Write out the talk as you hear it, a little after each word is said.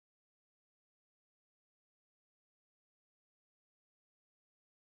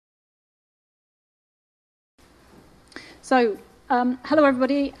Hello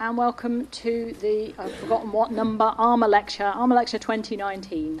everybody, and welcome to the, I've forgotten what number, ARMA lecture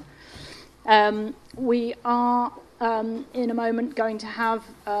 2019. We are, in a moment, going to have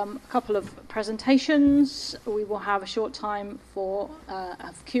a couple of presentations. We will have a short time for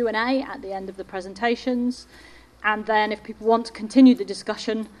a Q&A at the end of the presentations. And then if people want to continue the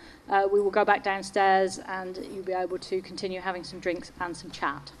discussion, we will go back downstairs and you'll be able to continue having some drinks and some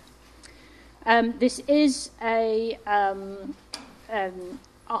chat. This is a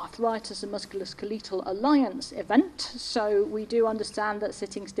Arthritis and Musculoskeletal Alliance event, so we do understand that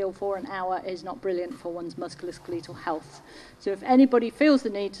sitting still for an hour is not brilliant for one's musculoskeletal health. So if anybody feels the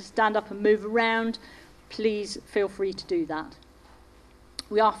need to stand up and move around, please feel free to do that.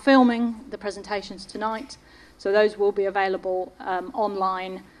 We are filming the presentations tonight, so those will be available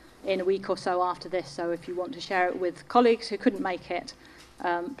online in a week or so after this, so if you want to share it with colleagues who couldn't make it,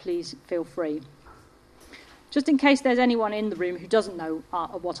 please feel free. Just in case there's anyone in the room who doesn't know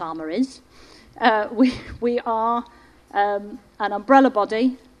what ARMA is, we are an umbrella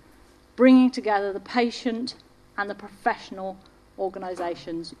body bringing together the patient and the professional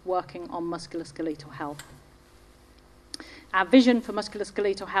organisations working on musculoskeletal health. Our vision for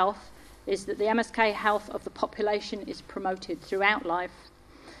musculoskeletal health is that the MSK health of the population is promoted throughout life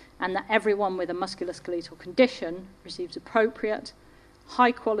and that everyone with a musculoskeletal condition receives appropriate,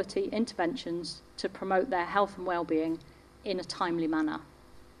 high-quality interventions to promote their health and well-being in a timely manner.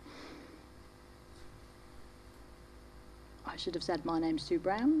 I should have said my name's Sue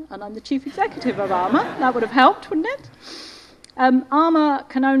Brown, and I'm the Chief Executive of ARMA. That would have helped, wouldn't it? ARMA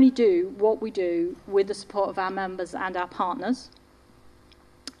can only do what we do with the support of our members and our partners,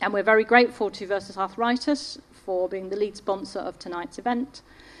 and we're very grateful to Versus Arthritis for being the lead sponsor of tonight's event,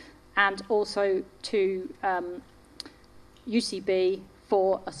 and also to UCB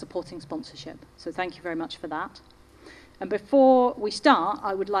for a supporting sponsorship. So thank you very much for that. And before we start,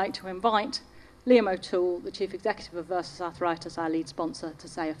 I would like to invite Liam O'Toole, the Chief Executive of Versus Arthritis, our lead sponsor, to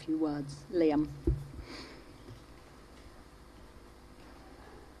say a few words. Liam.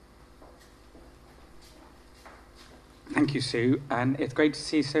 Thank you, Sue, and it's great to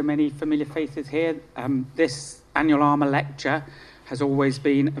see so many familiar faces here. This annual ARMA lecture has always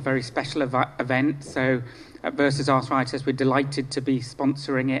been a very special event, so at Versus Arthritis, we're delighted to be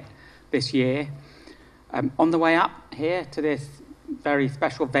sponsoring it this year. On the way up here to this very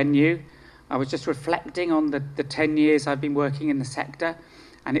special venue, I was just reflecting on the 10 years I've been working in the sector,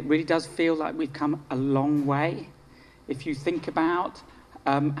 and it really does feel like we've come a long way. If you think about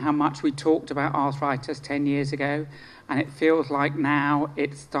how much we talked about arthritis 10 years ago, and it feels like now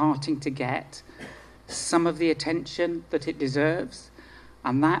it's starting to get some of the attention that it deserves,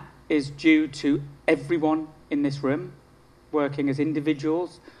 and that is due to everyone in this room working as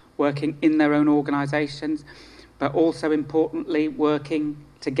individuals, working in their own organisations, but also importantly working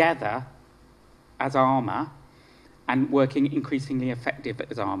together as ARMA and working increasingly effective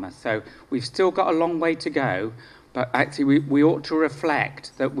as ARMA. So we've still got a long way to go, but actually we ought to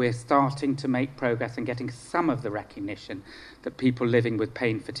reflect that we're starting to make progress and getting some of the recognition that people living with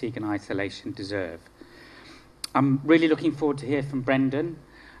pain, fatigue and isolation deserve. I'm really looking forward to hear from Brendon.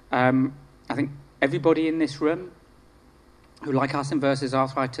 I think everybody in this room who, like us in Versus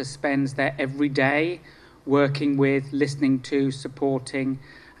Arthritis, spends their every day working with, listening to, supporting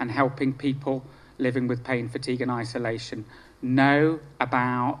and helping people living with pain, fatigue and isolation know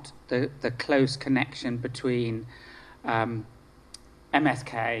about the close connection between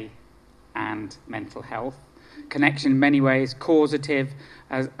MSK and mental health. Connection in many ways, causative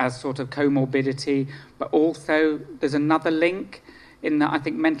as sort of comorbidity, but also there's another link in that I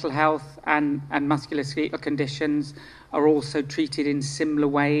think mental health and musculoskeletal conditions are also treated in similar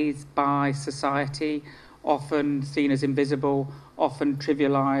ways by society, often seen as invisible, often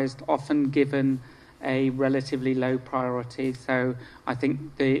trivialised, often given a relatively low priority. So I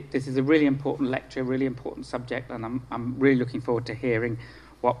think this is a really important lecture, really important subject, and I'm really looking forward to hearing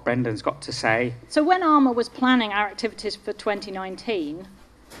what Brendon's got to say. So when ARMA was planning our activities for 2019,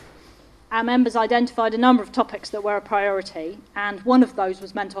 our members identified a number of topics that were a priority, and one of those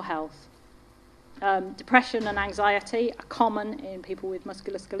was mental health. Depression and anxiety are common in people with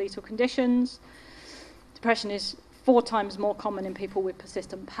musculoskeletal conditions. Depression is 4 times more common in people with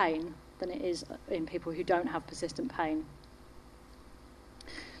persistent pain than it is in people who don't have persistent pain.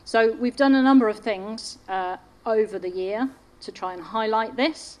 So we've done a number of things over the year to try and highlight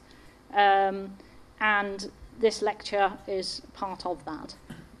this, and this lecture is part of that.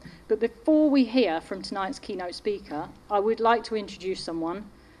 But before we hear from tonight's keynote speaker, I would like to introduce someone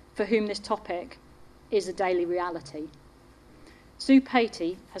for whom this topic is a daily reality. Sue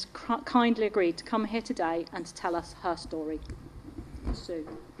Patey has kindly agreed to come here today and to tell us her story. Sue.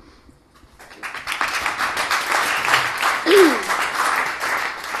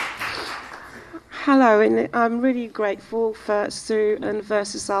 Hello, and I'm really grateful for Sue and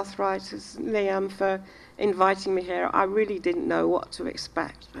Versus Arthritis, Liam, for inviting me here. I really didn't know what to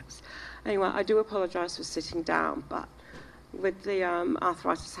expect. But anyway, I do apologise for sitting down, but with the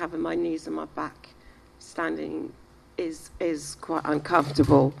arthritis having my knees and my back, standing is quite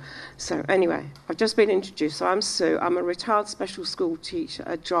uncomfortable. So anyway, I've just been introduced. So I'm Sue. I'm a retired special school teacher,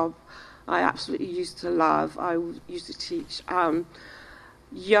 a job I absolutely used to love. I used to teach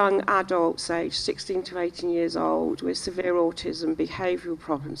young adults aged 16 to 18 years old with severe autism, behavioural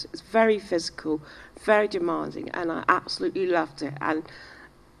problems. It's very physical, very demanding, and I absolutely loved it. And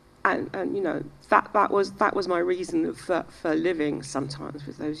you know, that was my reason for living sometimes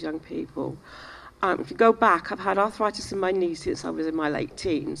with those young people. If you go back, I've had arthritis in my knees since I was in my late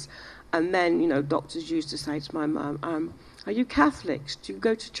teens. And then, you know, doctors used to say to my mum, are you Catholics? Do you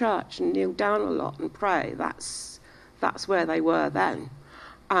go to church and kneel down a lot and pray? That's where they were then.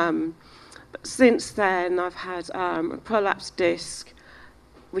 But since then, I've had a prolapsed disc,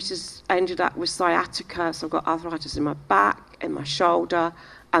 which has ended up with sciatica. So I've got arthritis in my back, in my shoulder,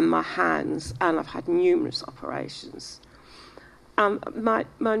 and my hands, and I've had numerous operations. My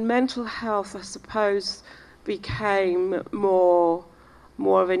mental health, I suppose, became more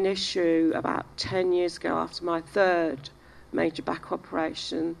of an issue about 10 years ago after my third major back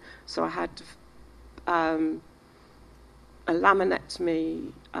operation. So I had a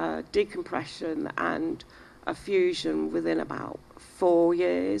laminectomy, decompression, and a fusion within about 4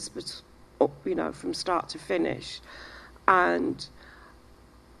 years, but you know, from start to finish. And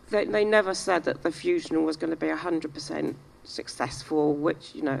they never said that the fusion was going to be 100% successful,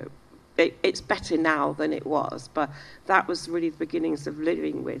 which, you know, it's better now than it was, but that was really the beginnings of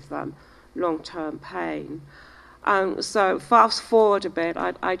living with long-term pain. So fast forward a bit,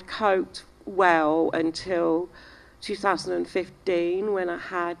 I'd coped well until 2015 when I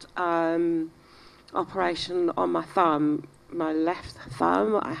had operation on my thumb, my left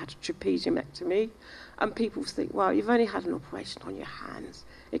thumb. I had a trapeziectomy, and people think, well, you've only had an operation on your hands.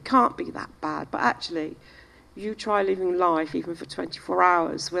 It can't be that bad, but actually, you try living life even for 24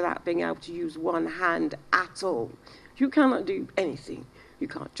 hours without being able to use one hand at all. You cannot do anything. You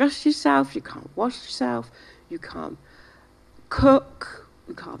can't dress yourself, you can't wash yourself, you can't cook,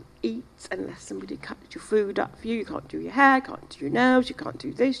 you can't eat unless somebody cuts your food up for you. You can't do your hair, you can't do your nails, you can't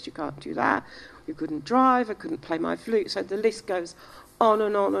do this, you can't do that. You couldn't drive, I couldn't play my flute. So the list goes on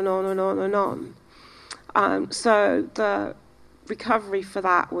and on and on and on and on. So the recovery for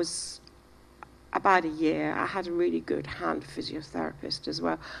that was about a year. I had a really good hand physiotherapist as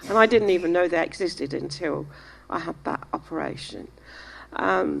well. And I didn't even know they existed until I had that operation.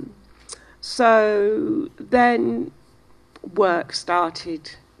 So then work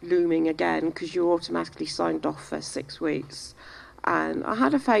started looming again because you're automatically signed off for 6 weeks. And I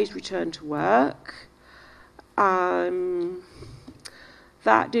had a phased return to work. That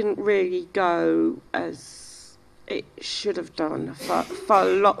didn't really go as it should have done for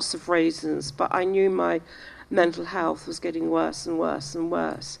lots of reasons, but I knew my mental health was getting worse and worse and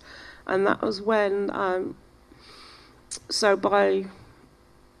worse. And that was when,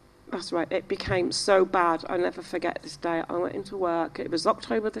 it became so bad, I'll never forget this day. I went into work, it was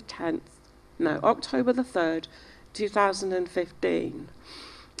October the 3rd, 2015.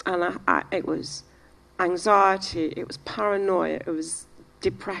 And it was anxiety, it was paranoia, it was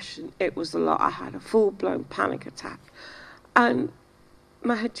depression, it was a lot. I had a full-blown panic attack. And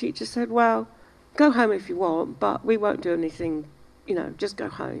my head teacher said, well, go home if you want, but we won't do anything, you know, just go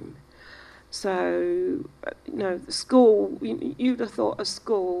home. So, you know, the school, you'd have thought a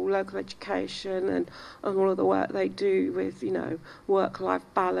school, local education, and all of the work they do with, you know, work-life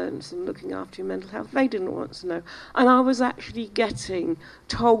balance and looking after your mental health, they didn't want to know. And I was actually getting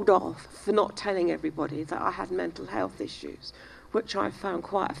told off for not telling everybody that I had mental health issues, which I found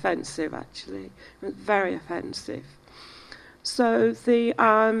quite offensive, actually. It was very offensive. So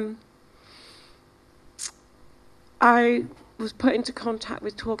I was put into contact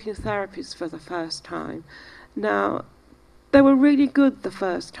with talking therapists for the first time. Now, they were really good the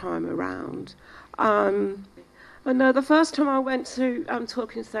first time around. The first time I went to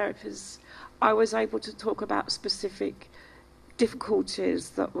talking therapists, I was able to talk about specific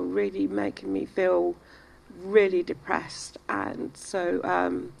difficulties that were really making me feel really depressed, and so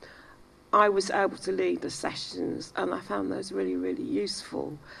I was able to lead the sessions, and I found those really, really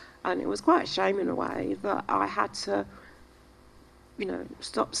useful. And it was quite a shame in a way that I had to, you know,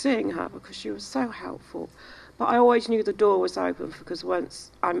 stop seeing her because she was so helpful. But I always knew the door was open, because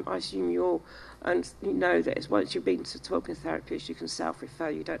once, I assume you all know that once you've been to talking therapists, you can self-refer.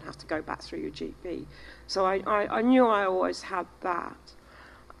 You don't have to go back through your GP. So I knew I always had that.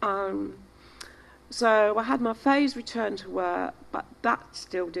 So I had my phase return to work, but that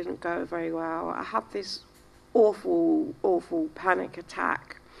still didn't go very well. I had this awful, awful panic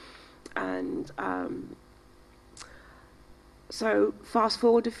attack. And so fast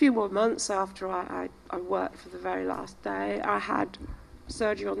forward a few more months after I worked for the very last day, I had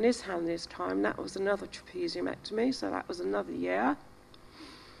surgery on this hand this time. That was another trapeziumectomy, so that was another year.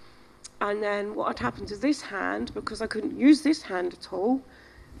 And then what had happened to this hand, because I couldn't use this hand at all,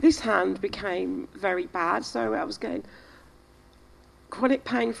 this hand became very bad. So I was getting chronic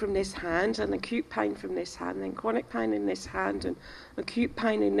pain from this hand and acute pain from this hand, and then chronic pain in this hand and acute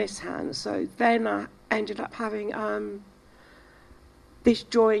pain in this hand. So then I ended up having this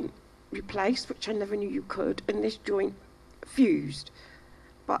joint replaced, which I never knew you could, and this joint fused.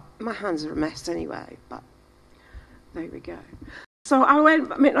 But my hands are a mess anyway, but there we go. So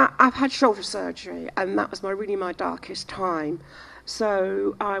I've had shoulder surgery, and that was really my darkest time.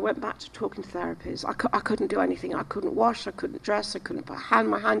 So I went back to talking therapists. I couldn't do anything. I couldn't wash, I couldn't dress, I couldn't put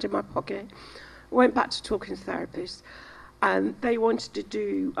my hand in my pocket. I went back to talking therapists, and they wanted to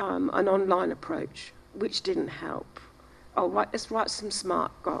do an online approach, which didn't help. Oh, right, let's write some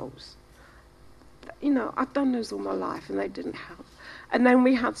SMART goals. You know, I've done those all my life, and they didn't help. And then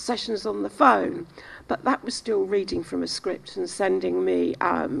we had sessions on the phone, but that was still reading from a script and sending me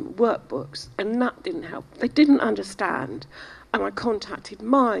workbooks, and that didn't help. They didn't understand. And I contacted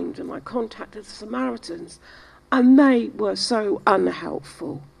Mind, and I contacted the Samaritans, and they were so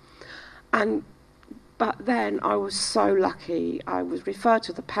unhelpful. But then I was so lucky. I was referred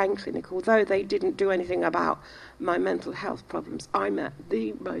to the pain clinic, although they didn't do anything about my mental health problems. I met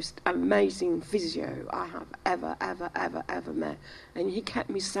the most amazing physio I have ever met. And he kept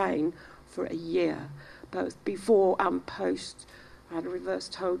me sane for a year, both before and post. I had a reverse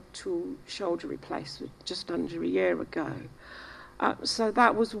total shoulder replacement just under a year ago. So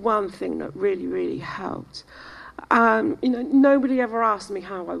that was one thing that really, really helped. Nobody ever asked me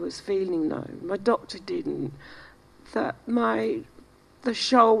how I was feeling, though. My doctor didn't. The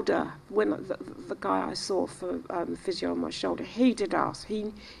shoulder, when the guy I saw for physio on my shoulder, he did ask.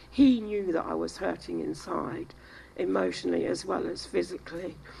 He knew that I was hurting inside, emotionally as well as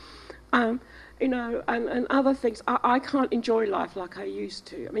physically. And other things. I can't enjoy life like I used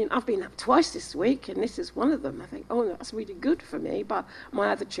to. I mean, I've been up twice this week, and this is one of them. I think, oh, that's really good for me. But my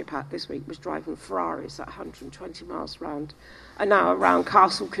other trip out this week was driving Ferraris at 120 miles round an hour around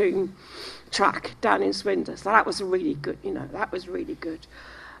Castle Coombe track down in Swindon. So that was really good. That was really good.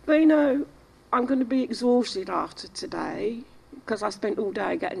 But I'm going to be exhausted after today because I spent all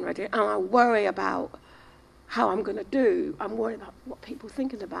day getting ready, and I worry about how I'm going to do. I'm worried about what people are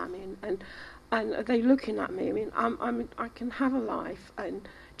thinking about me, and are they looking at me? I mean, I can have a life, and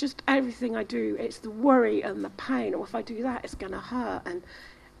just everything I do, it's the worry and the pain. Or if I do that, it's going to hurt. And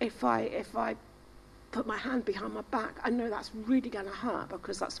if I put my hand behind my back, I know that's really going to hurt,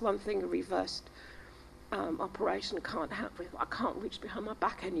 because that's one thing a reversed operation can't help with. I can't reach behind my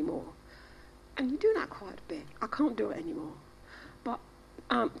back anymore. And you do that quite a bit. I can't do it anymore. But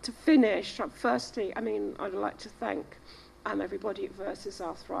to finish, firstly, I'd like to thank everybody at Versus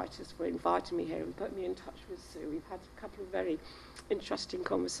Arthritis for inviting me here and putting me in touch with Sue. We've had a couple of very interesting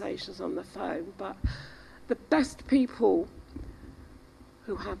conversations on the phone, but the best people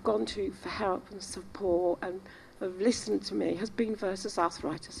who have gone to for help and support and have listened to me has been Versus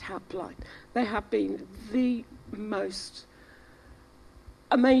Arthritis Helpline. They have been the most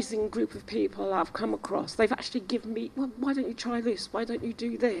amazing group of people I've come across. They've actually given me, well, why don't you try this? Why don't you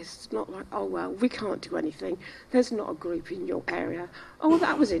do this? It's not like, oh, well, we can't do anything. There's not a group in your area. Oh,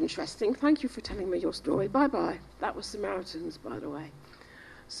 that was interesting. Thank you for telling me your story. Bye-bye. That was Samaritans, by the way.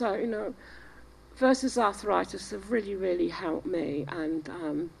 So, Versus Arthritis have really, really helped me, and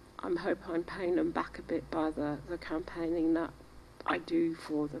I hope I'm paying them back a bit by the campaigning that I do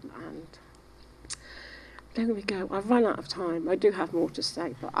for them. And there we go. I've run out of time. I do have more to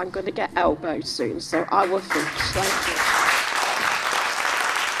say, but I'm going to get elbowed soon, so I will finish. Thank you.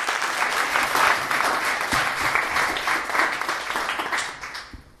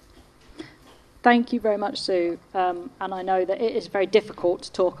 Thank you very much, Sue. And I know that it is very difficult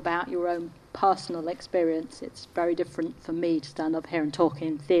to talk about your own personal experience. It's very different for me to stand up here and talk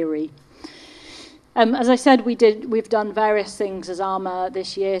in theory. As I said, we've done various things as ARMA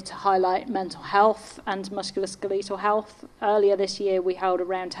this year to highlight mental health and musculoskeletal health. Earlier this year, we held a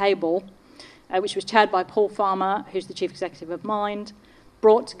round table, which was chaired by Paul Farmer, who's the Chief Executive of Mind,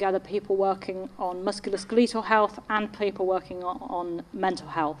 brought together people working on musculoskeletal health and people working on mental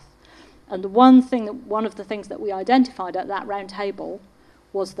health. And one of the things that we identified at that round table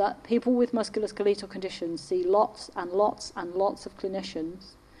was that people with musculoskeletal conditions see lots and lots and lots of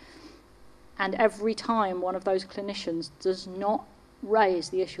clinicians, and every time one of those clinicians does not raise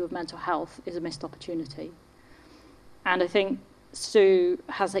the issue of mental health is a missed opportunity. And I think Sue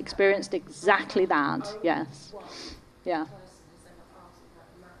has experienced exactly that. Yes. Yeah.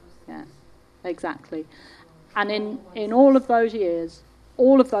 Yeah, exactly. And in all of those years,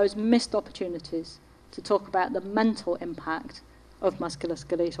 all of those missed opportunities to talk about the mental impact of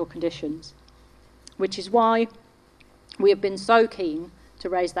musculoskeletal conditions, which is why we have been so keen to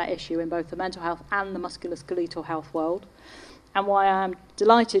raise that issue in both the mental health and the musculoskeletal health world, and why I am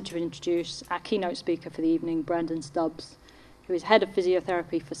delighted to introduce our keynote speaker for the evening, Brendon Stubbs, who is Head of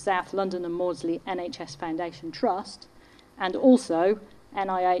Physiotherapy for South London and Maudsley NHS Foundation Trust, and also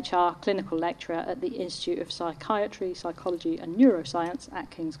NIHR Clinical Lecturer at the Institute of Psychiatry, Psychology and Neuroscience at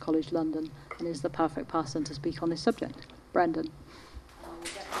King's College London, and is the perfect person to speak on this subject. Brendon.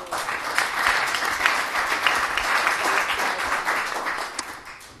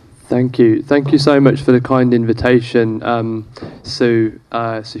 Thank you. Thank you so much for the kind invitation, Sue.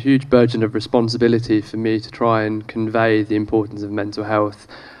 It's a huge burden of responsibility for me to try and convey the importance of mental health.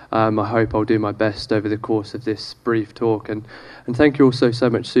 I hope I'll do my best over the course of this brief talk. And thank you also so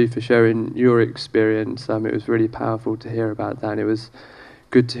much, Sue, for sharing your experience. It was really powerful to hear about that. And it was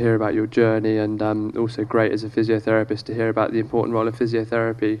good to hear about your journey, and also great as a physiotherapist to hear about the important role of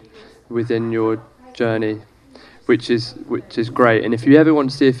physiotherapy within your journey, which is great. And if you ever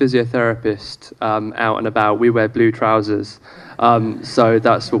want to see a physiotherapist out and about, we wear blue trousers, so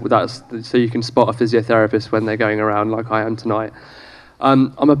so you can spot a physiotherapist when they're going around like I am tonight.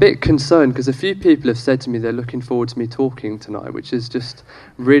 I'm a bit concerned because a few people have said to me they're looking forward to me talking tonight, which has just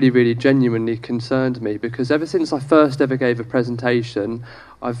really, really genuinely concerned me, because ever since I first ever gave a presentation,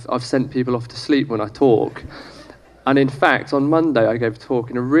 I've sent people off to sleep when I talk. And in fact, on Monday I gave a talk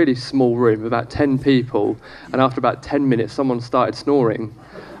in a really small room, about 10 people, and after about 10 minutes someone started snoring.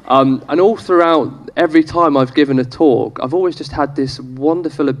 And all throughout, every time I've given a talk, I've always just had this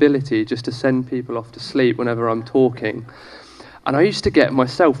wonderful ability just to send people off to sleep whenever I'm talking. And I used to get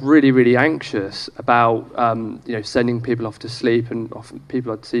myself really, really anxious about, sending people off to sleep, and often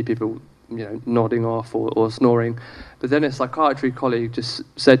I'd see people, nodding off or snoring. But then a psychiatry colleague just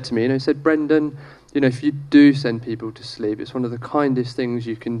said to me, said, Brendon, if you do send people to sleep, it's one of the kindest things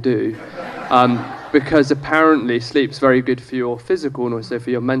you can do, because apparently sleep's very good for your physical and also for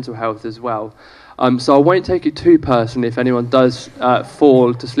your mental health as well. So I won't take it too personally if anyone does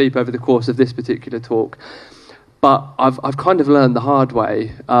fall to sleep over the course of this particular talk. But I've kind of learned the hard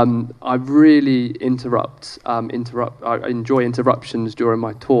way. I really I enjoy interruptions during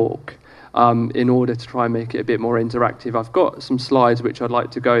my talk in order to try and make it a bit more interactive. I've got some slides which I'd like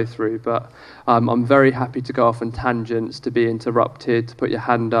to go through, but I'm very happy to go off on tangents, to be interrupted, to put your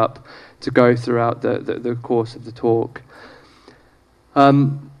hand up, to go throughout the course of the talk.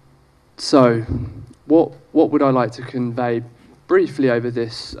 So what would I like to convey briefly over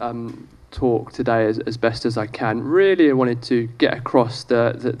this talk today as best as I can? Really, I wanted to get across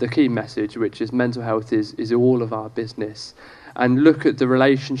the key message, which is mental health is all of our business, and look at the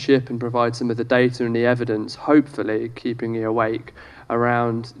relationship and provide some of the data and the evidence, hopefully keeping you awake,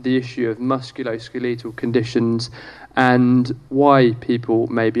 around the issue of musculoskeletal conditions and why people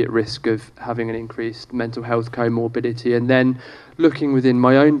may be at risk of having an increased mental health comorbidity, and then looking within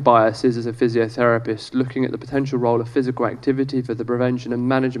my own biases as a physiotherapist, looking at the potential role of physical activity for the prevention and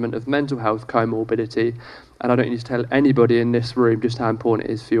management of mental health comorbidity. And I don't need to tell anybody in this room just how important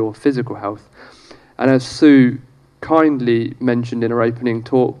it is for your physical health. And as Sue kindly mentioned in her opening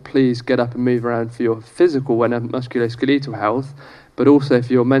talk, please get up and move around for your physical and musculoskeletal health, but also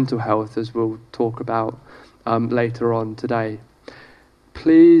for your mental health, as we'll talk about later on today.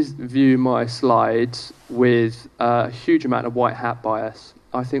 Please view my slides with a huge amount of white hat bias.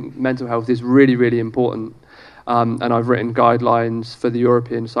 I think mental health is really, really important. And I've written guidelines for the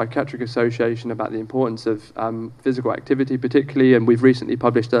European Psychiatric Association about the importance of physical activity particularly, and we've recently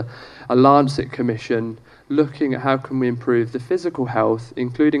published a Lancet commission looking at how can we improve the physical health,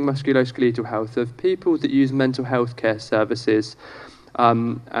 including musculoskeletal health, of people that use mental health care services.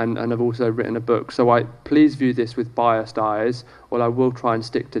 And I've also written a book. So please view this with biased eyes, or I will try and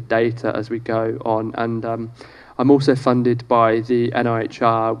stick to data as we go on. And I'm also funded by the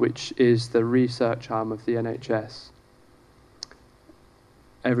NIHR, which is the research arm of the NHS.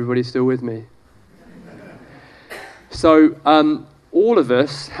 Everybody still with me? So all of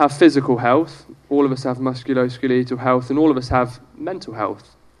us have physical health. all of us have musculoskeletal health, and all of us have mental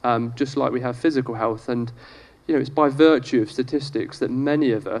health, just like we have physical health. And it's by virtue of statistics that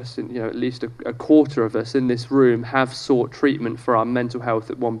many of us, at least a quarter of us in this room, have sought treatment for our mental health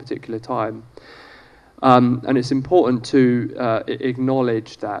at one particular time. And it's important to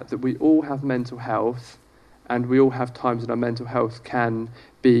acknowledge that we all have mental health, and we all have times that our mental health can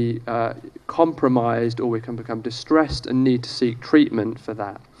be compromised, or we can become distressed and need to seek treatment for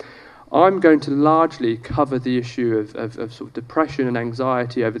that. I'm going to largely cover the issue of sort of depression and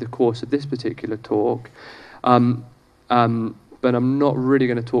anxiety over the course of this particular talk, but I'm not really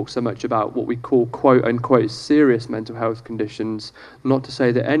going to talk so much about what we call quote-unquote serious mental health conditions. Not to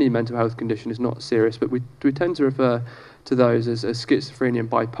say that any mental health condition is not serious, but we tend to refer to those as schizophrenia and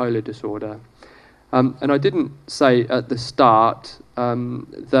bipolar disorder. And I didn't say at the start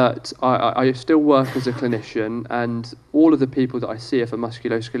that I still work as a clinician, and all of the people that I see are for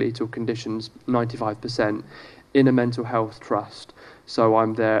musculoskeletal conditions, 95%, in a mental health trust. So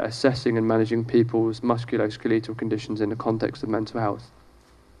I'm there assessing and managing people's musculoskeletal conditions in the context of mental health.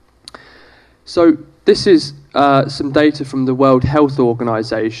 So this is some data from the World Health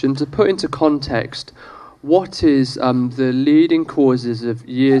Organization to put into context what is the leading causes of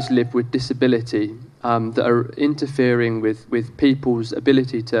years lived with disability that are interfering with people's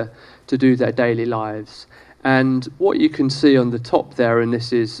ability to do their daily lives. And what you can see on the top there, and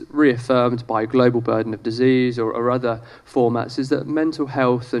this is reaffirmed by Global Burden of Disease or other formats, is that mental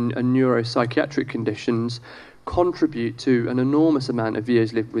health and neuropsychiatric conditions contribute to an enormous amount of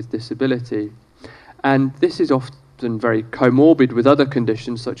years lived with disability. And this is often very comorbid with other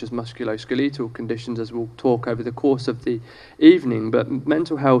conditions such as musculoskeletal conditions, as we'll talk over the course of the evening. But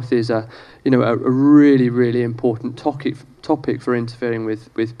mental health is a really, really important topic for interfering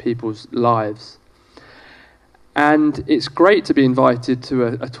with people's lives. And it's great to be invited to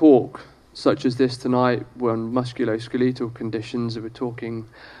a talk such as this tonight on musculoskeletal conditions. We're talking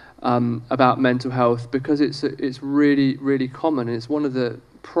about mental health because it's really, really common. And it's one of the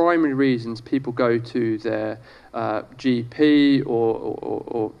primary reasons people go to their GP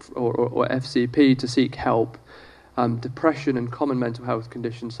or FCP to seek help. Depression and common mental health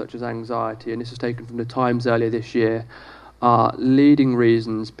conditions such as anxiety, and this is taken from the Times earlier this year, are leading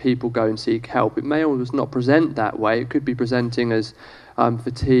reasons people go and seek help. It may always not present that way. It could be presenting as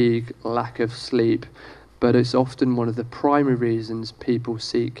fatigue, lack of sleep, but it's often one of the primary reasons people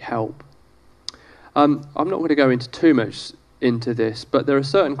seek help. I'm not going to go into too much into this, but there are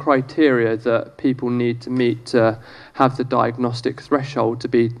certain criteria that people need to meet to have the diagnostic threshold to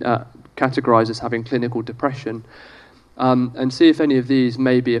be categorised as having clinical depression. And see if any of these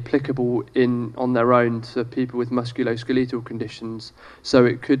may be applicable on their own to people with musculoskeletal conditions. So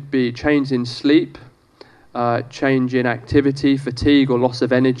it could be change in sleep, change in activity, fatigue or loss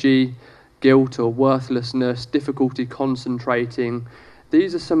of energy, guilt or worthlessness, difficulty concentrating.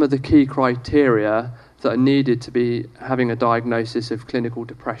 These are some of the key criteria that are needed to be having a diagnosis of clinical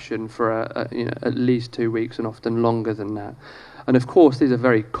depression for at least 2 weeks and often longer than that. And of course, these are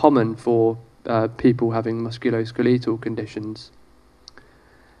very common for people having musculoskeletal conditions.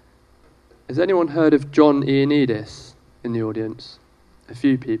 Has anyone heard of John Ioannidis in the audience? A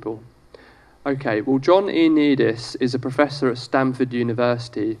few people. Okay, well, John Ioannidis is a professor at Stanford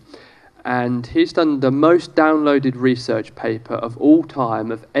University, and he's done the most downloaded research paper of all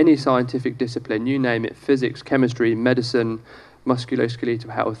time of any scientific discipline, you name it, physics, chemistry, medicine, musculoskeletal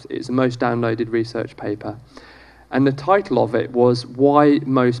health. It's the most downloaded research paper. And the title of it was Why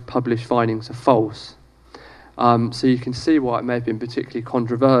Most Published Findings Are False. So you can see why it may have been particularly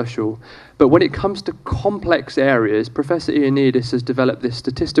controversial. But when it comes to complex areas, Professor Ioannidis has developed this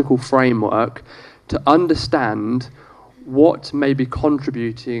statistical framework to understand what may be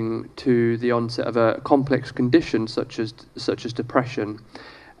contributing to the onset of a complex condition such as depression.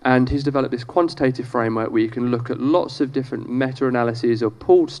 And he's developed this quantitative framework where you can look at lots of different meta-analyses or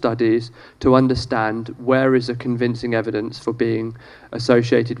pooled studies to understand where is a convincing evidence for being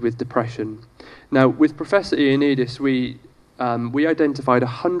associated with depression. Now, with Professor Ioannidis, we identified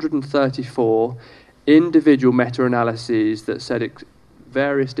 134 individual meta-analyses that said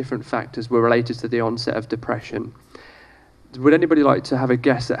various different factors were related to the onset of depression. Would anybody like to have a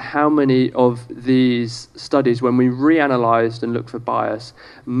guess at how many of these studies, when we reanalysed and looked for bias,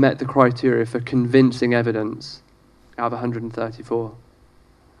 met the criteria for convincing evidence out of 134?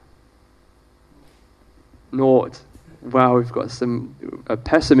 Naught. Wow, we've got a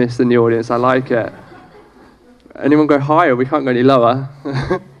pessimist in the audience. I like it. Anyone go higher? We can't go any lower.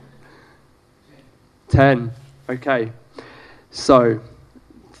 10. Okay. So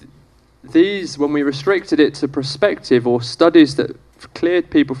these, when we restricted it to prospective or studies that cleared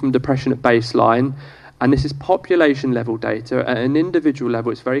people from depression at baseline, and this is population level data. At an individual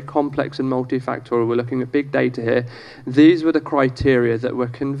level, it's very complex and multifactorial. We're looking at big data here. These were the criteria that were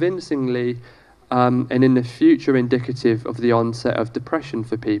convincingly and in the future indicative of the onset of depression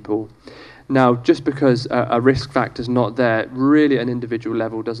for people. Now, just because a risk factor is not there, really at an individual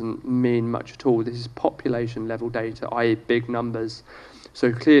level doesn't mean much at all. This is population level data, i.e. big numbers.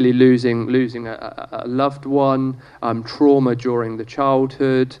 So clearly losing a loved one, trauma during the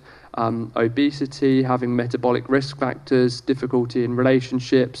childhood, obesity, having metabolic risk factors, difficulty in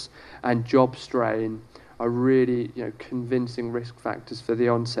relationships, and job strain are really convincing risk factors for the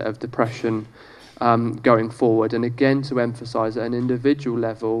onset of depression going forward. And again, to emphasise, at an individual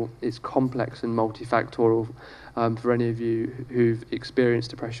level, it's complex and multifactorial. For any of you who've experienced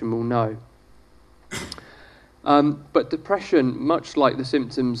depression will know. But depression, much like the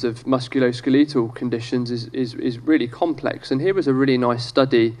symptoms of musculoskeletal conditions, is really complex. And here was a really nice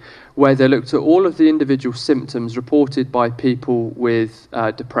study where they looked at all of the individual symptoms reported by people with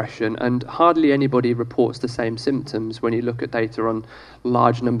depression, and hardly anybody reports the same symptoms when you look at data on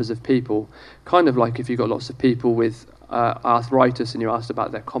large numbers of people. Kind of like if you've got lots of people with arthritis and you're asked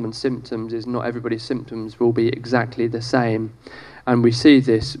about their common symptoms, is not everybody's symptoms will be exactly the same. And we see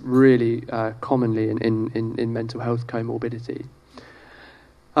this really commonly in mental health comorbidity.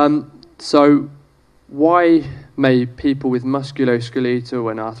 So why may people with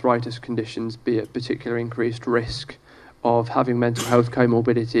musculoskeletal and arthritis conditions be at particular increased risk of having mental health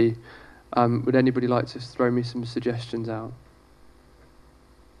comorbidity? Would anybody like to throw me some suggestions out?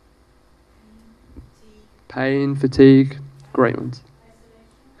 Pain, fatigue, great ones.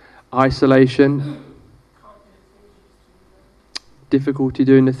 Isolation. Difficulty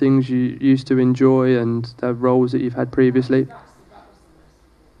doing the things you used to enjoy and the roles that you've had previously.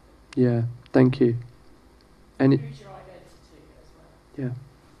 Yeah, thank you. Lose your identity as well. Yeah,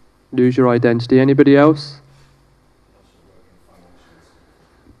 lose your identity. Anybody else?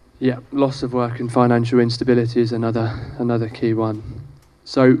 Yeah, loss of work and financial instability is another key one.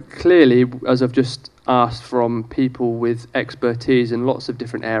 So clearly, as I've just asked from people with expertise in lots of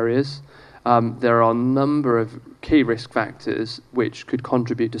different areas, there are a number of key risk factors which could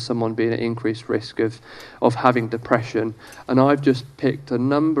contribute to someone being at increased risk of having depression. And I've just picked a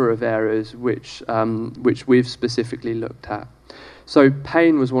number of areas which we've specifically looked at. So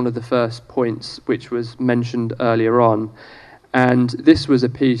pain was one of the first points which was mentioned earlier on. And this was a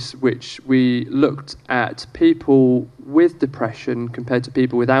piece which we looked at people with depression compared to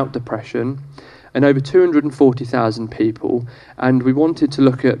people without depression, and over 240,000 people, and we wanted to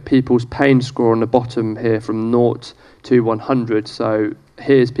look at people's pain score on the bottom here from 0 to 100. So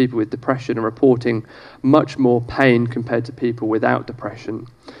here's people with depression are reporting much more pain compared to people without depression.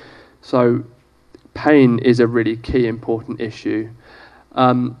 So pain is a really key important issue.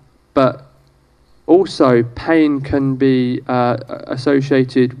 But also pain can be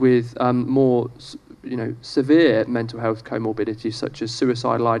associated with more severe mental health comorbidities such as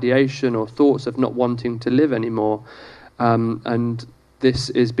suicidal ideation or thoughts of not wanting to live anymore. And this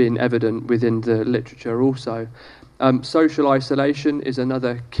is being evident within the literature also. Social isolation is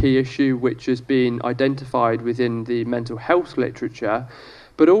another key issue which has been identified within the mental health literature,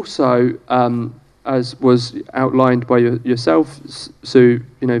 but also, as was outlined by yourself, Sue,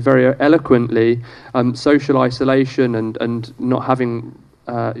 very eloquently, social isolation and not having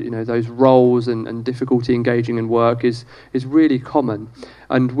those roles and difficulty engaging in work is really common.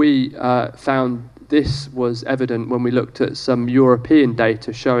 And we found this was evident when we looked at some European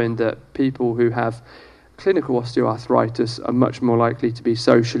data showing that people who have clinical osteoarthritis are much more likely to be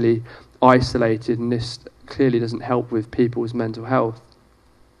socially isolated, and this clearly doesn't help with people's mental health.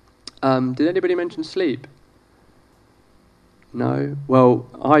 Did anybody mention sleep? No? Well,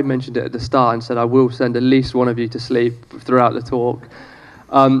 I mentioned it at the start and said I will send at least one of you to sleep throughout the talk.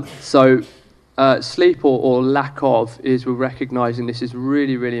 Sleep or lack of we're recognising this is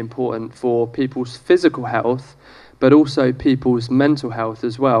really, really important for people's physical health, but also people's mental health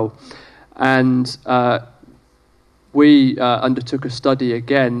as well. And we undertook a study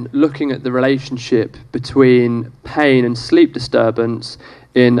again looking at the relationship between pain and sleep disturbance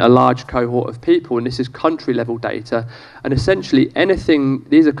in a large cohort of people, and this is country level data. And essentially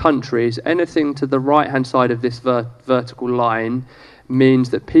these are countries, anything to the right hand side of this vertical line means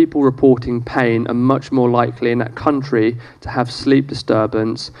that people reporting pain are much more likely in that country to have sleep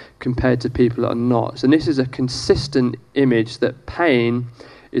disturbance compared to people that are not. And this is a consistent image that pain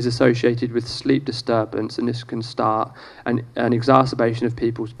is associated with sleep disturbance, and this can start an exacerbation of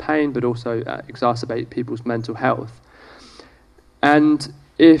people's pain, but also exacerbate people's mental health. And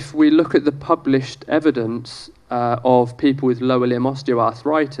if we look at the published evidence of people with lower limb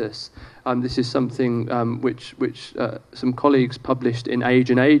osteoarthritis, this is something which some colleagues published in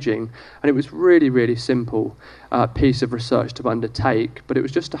Age and Aging, and it was really simple piece of research to undertake, but it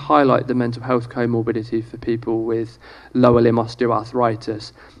was just to highlight the mental health comorbidity for people with lower limb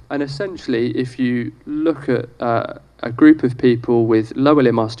osteoarthritis. And essentially, if you look at a group of people with lower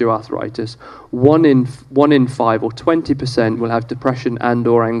limb osteoarthritis, 1 in 5 or 20% will have depression and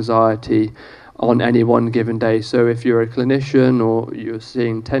or anxiety on any one given day. So if you're a clinician or you're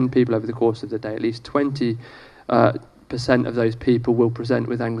seeing 10 people over the course of the day, at least 20% of those people will present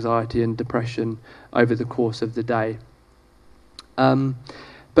with anxiety and depression over the course of the day.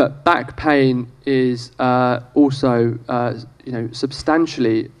 But back pain is also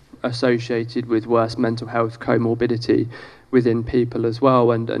substantially associated with worse mental health comorbidity within people as well.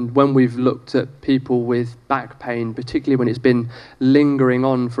 And when we've looked at people with back pain, particularly when it's been lingering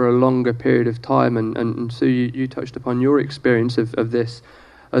on for a longer period of time, and Sue, you touched upon your experience of this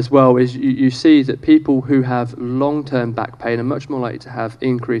as well, is you see that people who have long-term back pain are much more likely to have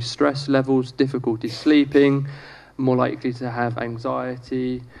increased stress levels, difficulty sleeping, more likely to have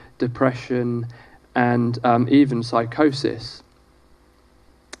anxiety, depression, and even psychosis.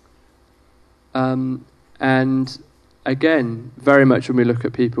 And again, very much when we look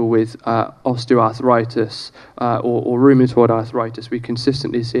at people with osteoarthritis or rheumatoid arthritis, we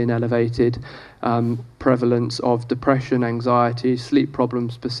consistently see an elevated prevalence of depression, anxiety, sleep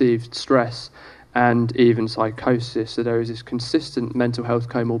problems, perceived stress, and even psychosis. So there is this consistent mental health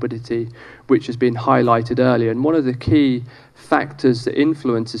comorbidity which has been highlighted earlier. And one of the key factors that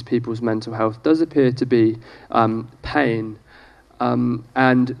influences people's mental health does appear to be pain.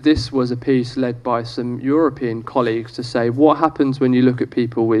 And this was a piece led by some European colleagues to say, what happens when you look at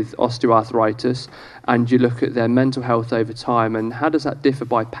people with osteoarthritis and you look at their mental health over time, and how does that differ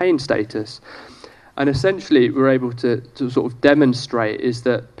by pain status? And essentially, we're able to sort of demonstrate is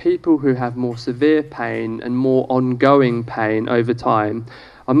that people who have more severe pain and more ongoing pain over time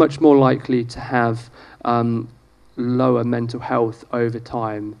are much more likely to have lower mental health over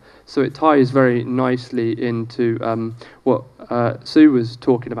time. So it ties very nicely into what Sue was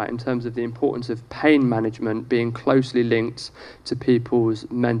talking about in terms of the importance of pain management being closely linked to people's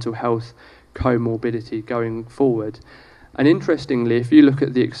mental health comorbidity going forward. And interestingly, if you look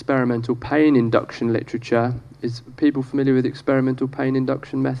at the experimental pain induction literature, is people familiar with experimental pain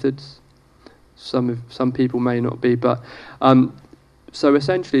induction methods? Some people may not be, but so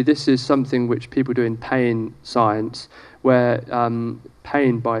essentially this is something which people do in pain science, where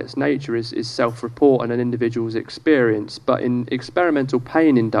pain by its nature is self-report and an individual's experience. But in experimental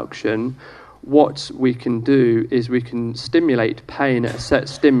pain induction, what we can do is we can stimulate pain at a set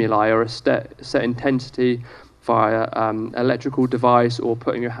stimuli or a set intensity via electrical device or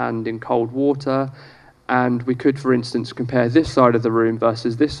putting your hand in cold water. And we could, for instance, compare this side of the room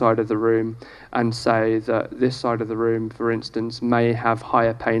versus this side of the room and say that this side of the room, for instance, may have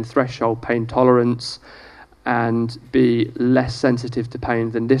higher pain threshold, pain tolerance, and be less sensitive to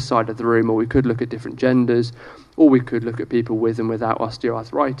pain than this side of the room. Or we could look at different genders, or we could look at people with and without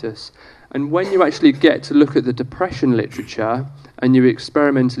osteoarthritis. And when you actually get to look at the depression literature and you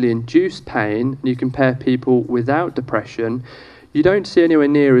experimentally induce pain, and you compare people without depression, you don't see anywhere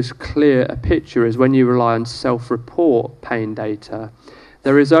near as clear a picture as when you rely on self-report pain data.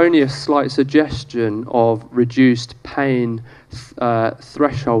 There is only a slight suggestion of reduced pain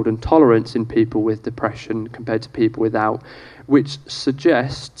threshold and tolerance in people with depression compared to people without, which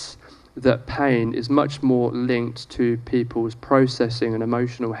suggests that pain is much more linked to people's processing and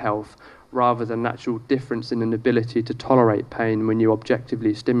emotional health rather than actual difference in an ability to tolerate pain when you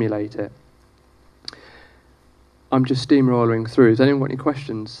objectively stimulate it. I'm just steamrolling through. Has anyone got any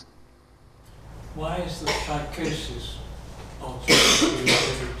questions? Why is the psychosis level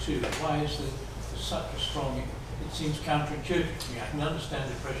 2? Why is there such a strong... It seems counterintuitive to me. I can understand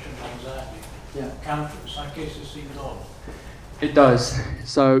depression and anxiety. Yeah. Psychosis seems odd. It does.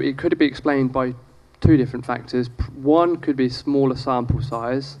 So it could be explained by two different factors. One could be smaller sample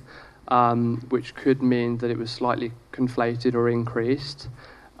size, which could mean that it was slightly conflated or increased.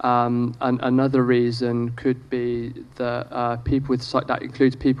 And another reason could be that that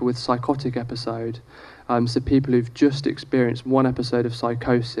includes people with psychotic episode. So people who've just experienced one episode of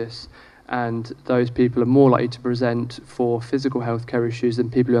psychosis, and those people are more likely to present for physical healthcare issues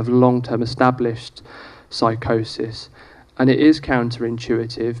than people who have long-term established psychosis. And it is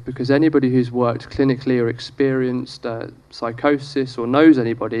counterintuitive because anybody who's worked clinically or experienced psychosis or knows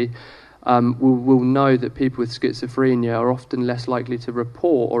anybody will know that people with schizophrenia are often less likely to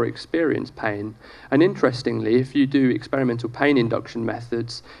report or experience pain. And interestingly, if you do experimental pain induction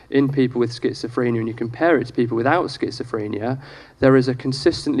methods in people with schizophrenia and you compare it to people without schizophrenia, there is a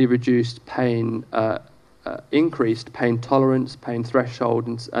consistently reduced pain, increased pain tolerance, pain threshold,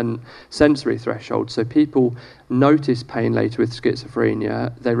 and sensory threshold. So people notice pain later with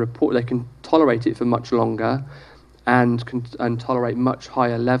schizophrenia. They can tolerate it for much longer and tolerate much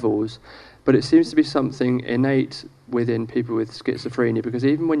higher levels. But it seems to be something innate within people with schizophrenia, because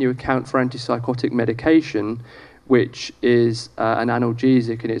even when you account for antipsychotic medication, which is an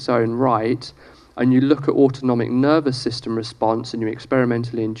analgesic in its own right, and you look at autonomic nervous system response and you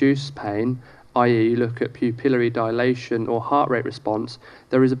experimentally induce pain, i.e. you look at pupillary dilation or heart rate response,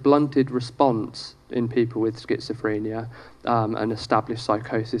 there is a blunted response in people with schizophrenia and established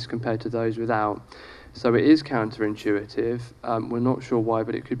psychosis compared to those without. So it is counterintuitive. We're not sure why,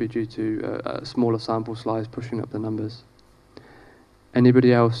 but it could be due to smaller sample size pushing up the numbers.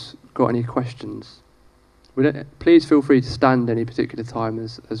 Anybody else got any questions? Please feel free to stand any particular time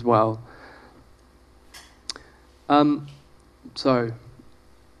as well. So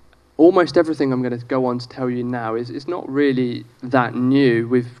almost everything I'm going to go on to tell you now is not really that new.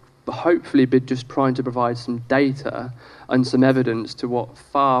 We've hopefully been just trying to provide some data and some evidence to what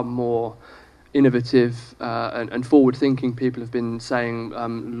far more innovative and forward-thinking people have been saying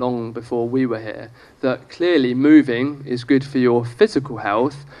long before we were here, that clearly moving is good for your physical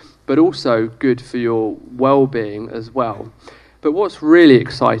health, but also good for your well-being as well. But what's really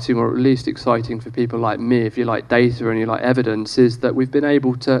exciting, or at least exciting for people like me, if you like data and you like evidence, is that we've been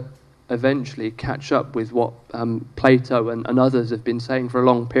able to eventually catch up with what Plato and others have been saying for a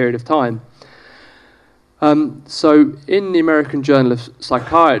long period of time. So in the American Journal of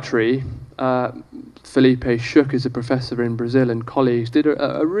Psychiatry, Felipe Schuch is a professor in Brazil and colleagues did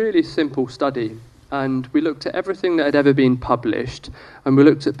a really simple study, and we looked at everything that had ever been published, and we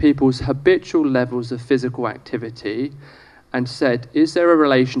looked at people's habitual levels of physical activity and said, is there a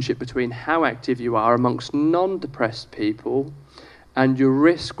relationship between how active you are amongst non-depressed people and your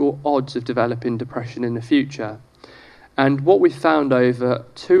risk or odds of developing depression in the future? And what we found over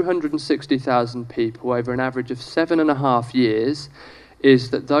 260,000 people over an average of 7.5 years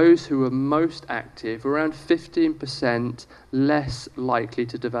is that those who were most active were around 15% less likely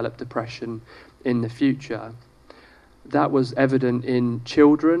to develop depression in the future. That was evident in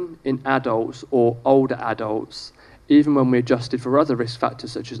children, in adults or older adults, even when we adjusted for other risk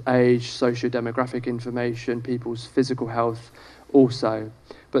factors such as age, socio-demographic information, people's physical health also.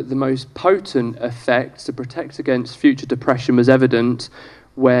 But the most potent effect to protect against future depression was evident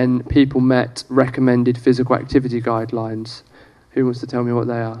when people met recommended physical activity guidelines. Who wants to tell me what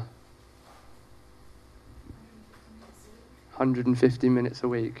they are? 150 minutes a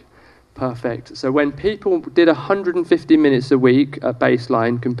week. Perfect. So when people did 150 minutes a week at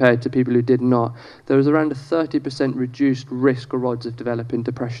baseline compared to people who did not, there was around a 30% reduced risk or odds of developing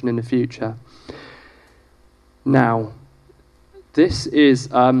depression in the future. Now, this is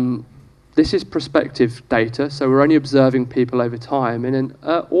prospective data, so we're only observing people over time. And in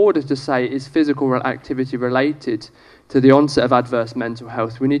order to say, is physical activity related to the onset of adverse mental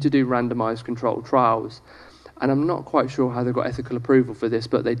health, we need to do randomized controlled trials. And I'm not quite sure how they got ethical approval for this,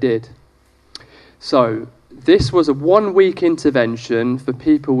 but they did. So this was a 1-week intervention for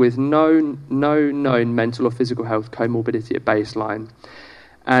people with no known mental or physical health comorbidity at baseline.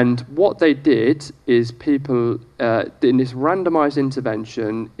 And what they did is people in this randomized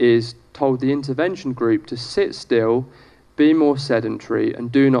intervention is told the intervention group to sit still, be more sedentary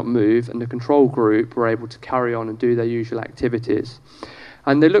and do not move, and the control group were able to carry on and do their usual activities.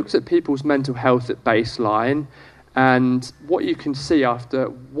 And they looked at people's mental health at baseline, and what you can see after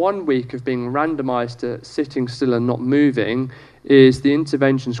 1 week of being randomized to sitting still and not moving is the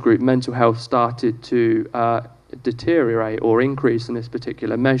interventions group mental health started to deteriorate or increase in this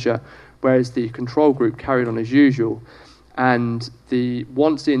particular measure, whereas the control group carried on as usual. And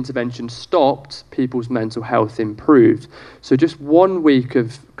once the intervention stopped, people's mental health improved. So just 1 week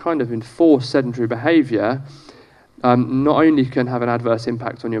of kind of enforced sedentary behaviour not only can have an adverse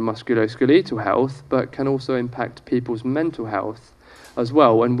impact on your musculoskeletal health, but can also impact people's mental health as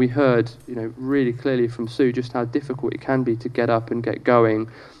well. And we heard, really clearly from Sue just how difficult it can be to get up and get going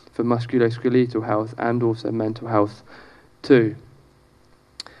for musculoskeletal health and also mental health too.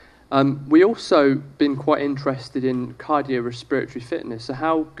 We also been quite interested in cardiorespiratory fitness, so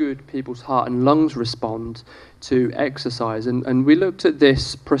how good people's heart and lungs respond to exercise. And we looked at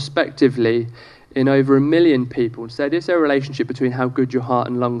this prospectively in over 1 million people and said, is there a relationship between how good your heart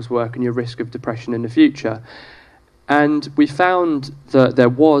and lungs work and your risk of depression in the future? And we found that there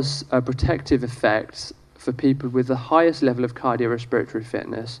was a protective effect for people with the highest level of cardiorespiratory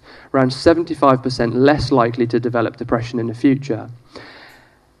fitness, around 75% less likely to develop depression in the future.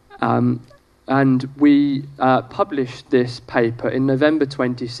 And we published this paper in November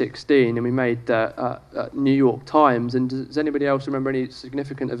 2016, and we made the New York Times. And does anybody else remember any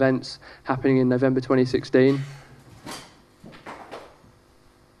significant events happening in November 2016?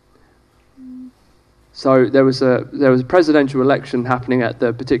 So there was a presidential election happening at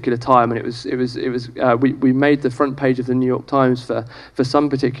the particular time, and we made the front page of the New York Times for some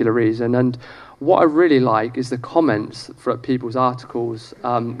particular reason. And what I really like is the comments for people's articles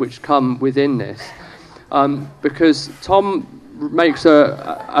which come within this, because Tom makes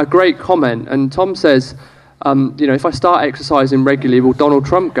a great comment, and Tom says, if I start exercising regularly, will Donald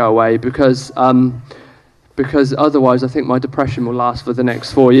Trump go away? Because otherwise I think my depression will last for the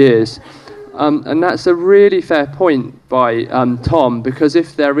next 4 years. And that's a really fair point by Tom, because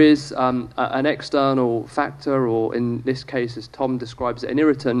if there is an external factor, or in this case, as Tom describes it, an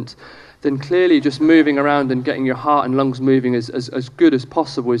irritant, then clearly just moving around and getting your heart and lungs moving as good as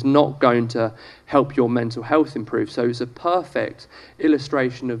possible is not going to help your mental health improve. So it's a perfect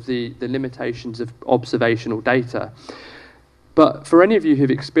illustration of the limitations of observational data. But for any of you who've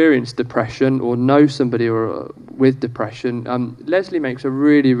experienced depression or know somebody with depression, Leslie makes a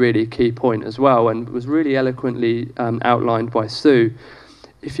really, really key point as well, and was really eloquently outlined by Sue.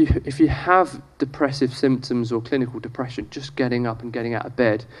 If you have depressive symptoms or clinical depression, just getting up and getting out of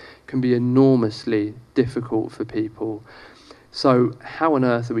bed can be enormously difficult for people. So how on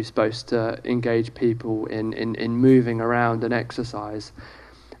earth are we supposed to engage people in moving around and exercise?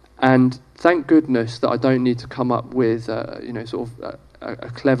 And thank goodness that I don't need to come up with a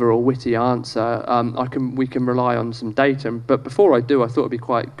clever or witty answer. We can rely on some data. But before I do, I thought it'd be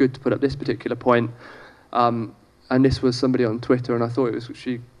quite good to put up this particular point. And this was somebody on Twitter, and I thought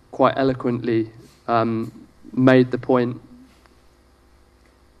she quite eloquently made the point.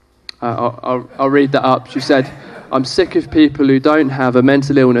 I'll read that up. She said, "I'm sick of people who don't have a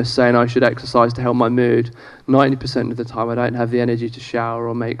mental illness saying I should exercise to help my mood. 90% of the time I don't have the energy to shower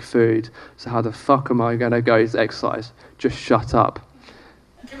or make food. So how the fuck am I going to go to exercise? Just shut up."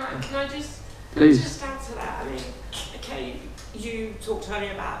 Can I just add to that? I mean, okay, you talked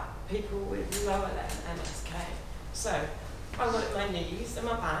earlier about people with lower level MSK. So I've got it in my knees and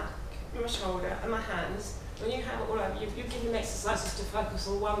my back and my shoulder and my hands. When you have it all over, you've given exercises to focus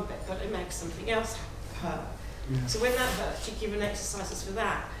on one bit, but it makes something else hurt. Yeah. So when that hurts, you're given exercises for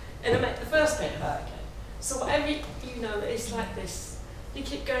that, and it makes the first bit hurt again. So whatever it's like this. You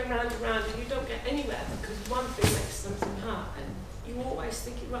keep going round and round, and you don't get anywhere because one thing makes something hurt, and you're always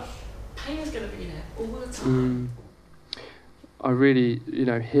thinking, well, pain is going to be there all the time. I really,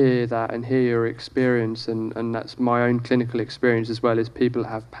 hear that and hear your experience, and that's my own clinical experience as well. Is people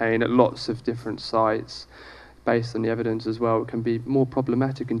have pain at lots of different sites. Based on the evidence as well, it can be more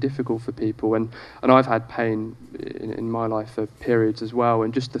problematic and difficult for people. And I've had pain in my life for periods as well,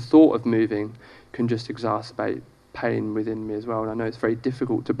 and just the thought of moving can just exacerbate pain within me as well. And I know it's very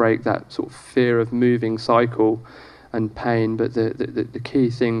difficult to break that sort of fear of moving cycle and pain, but the key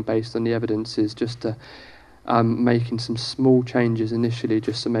thing based on the evidence is just making some small changes initially,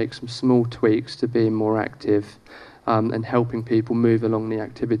 just to make some small tweaks to being more active and helping people move along the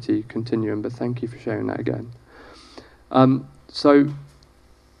activity continuum. But thank you for sharing that again. So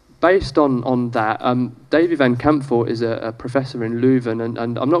based on that, Davy van Kampvoort is a professor in Leuven,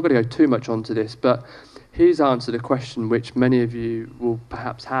 and I'm not going to go too much onto this, but he's answered a question which many of you will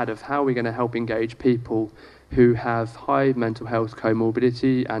perhaps had of how we're going to help engage people who have high mental health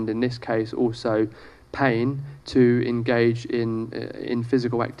comorbidity, and in this case also pain, to engage in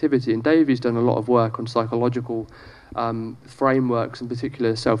physical activity. And Davy's done a lot of work on psychological frameworks, in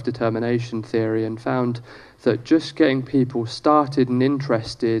particular self-determination theory, and found that just getting people started and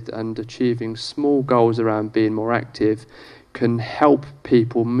interested and achieving small goals around being more active can help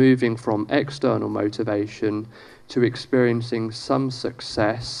people moving from external motivation to experiencing some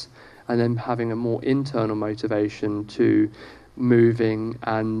success, and then having a more internal motivation to moving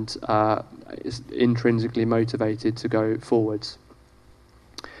and intrinsically motivated to go forwards.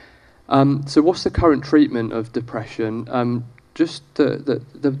 So what's the current treatment of depression? Just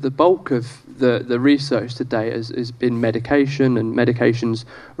the bulk of the research today has been medication, and medication's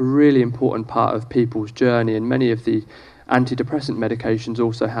a really important part of people's journey, and many of the antidepressant medications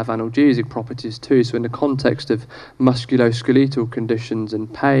also have analgesic properties too. So in the context of musculoskeletal conditions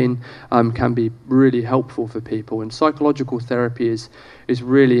and pain, can be really helpful for people. And psychological therapy is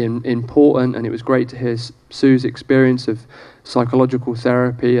really important, and it was great to hear Sue's experience of psychological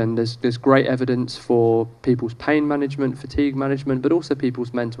therapy, and there's great evidence for people's pain management, fatigue management, but also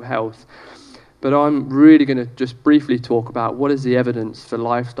people's mental health. But I'm really going to just briefly talk about what is the evidence for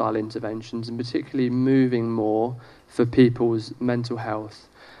lifestyle interventions, and particularly moving more for people's mental health.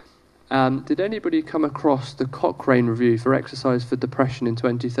 Did anybody come across the Cochrane review for exercise for depression in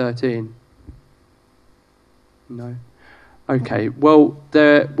 2013? No? Okay, well,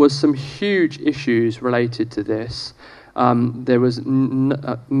 there was some huge issues related to this. There was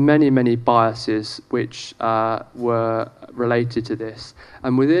many biases which were related to this.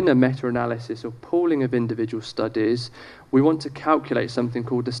 And within a meta-analysis or pooling of individual studies, we want to calculate something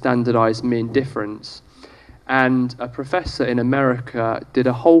called the standardized mean difference. And a professor in America did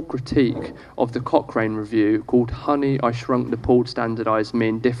a whole critique of the Cochrane review called Honey, I Shrunk the Pooled Standardized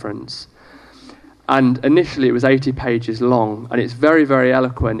Mean Difference. And initially it was 80 pages long, and it's very, very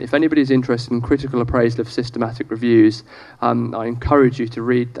eloquent. If anybody's interested in critical appraisal of systematic reviews, I encourage you to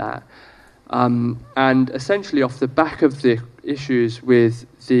read that. And essentially off the back of the issues with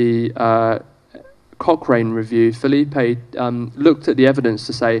the Cochrane review, Felipe looked at the evidence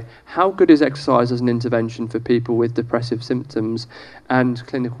to say, how good is exercise as an intervention for people with depressive symptoms and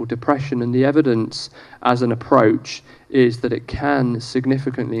clinical depression? And the evidence as an approach is that it can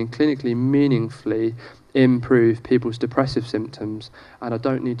significantly and clinically meaningfully improve people's depressive symptoms. And I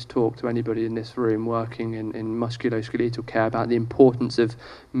don't need to talk to anybody in this room working in musculoskeletal care about the importance of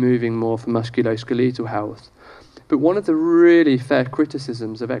moving more for musculoskeletal health. But one of the really fair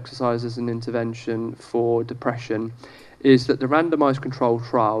criticisms of exercise as an intervention for depression is that the randomised controlled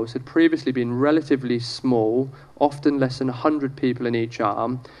trials had previously been relatively small, often less than 100 people in each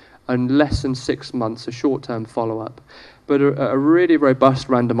arm, and less than 6 months, a short-term follow-up. But a really robust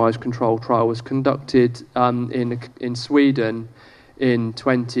randomised controlled trial was conducted in Sweden in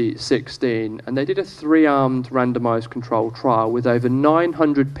 2016, and they did a 3-armed randomised controlled trial with over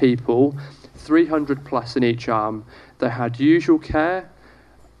 900 people, 300 plus in each arm. They had usual care,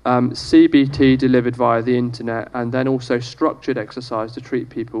 CBT delivered via the internet, and then also structured exercise to treat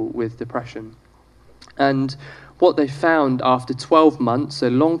people with depression. And what they found after 12 months, so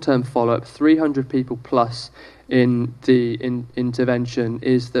long-term follow-up, 300 people plus in the intervention,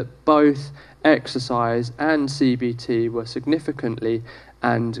 is that both exercise and CBT were significantly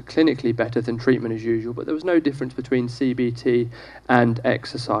and clinically better than treatment as usual, but there was no difference between CBT and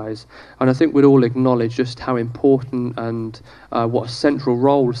exercise. And I think we'd all acknowledge just how important and what a central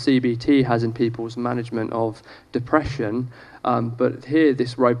role CBT has in people's management of depression. But here,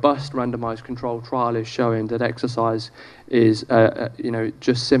 this robust randomised controlled trial is showing that exercise is,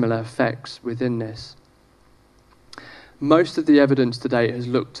 just similar effects within this. Most of the evidence to date has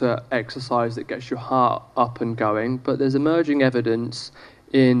looked at exercise that gets your heart up and going, but there's emerging evidence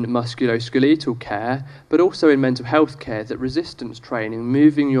in musculoskeletal care, but also in mental health care, that resistance training,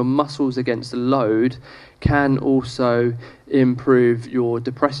 moving your muscles against a load, can also improve your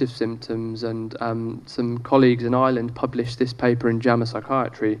depressive symptoms. And some colleagues in Ireland published this paper in JAMA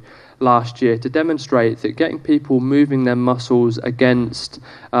Psychiatry last year to demonstrate that getting people moving their muscles against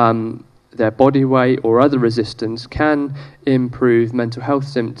their body weight or other resistance can improve mental health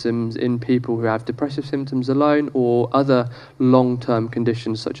symptoms in people who have depressive symptoms alone or other long-term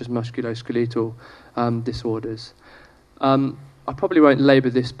conditions such as musculoskeletal disorders. I probably won't labour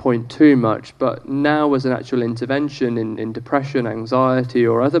this point too much, but now as an actual intervention in depression, anxiety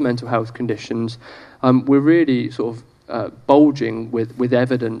or other mental health conditions, we're really sort of bulging with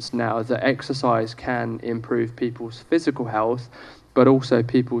evidence now that exercise can improve people's physical health, but also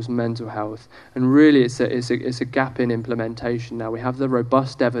people's mental health. And really it's a gap in implementation now. We have the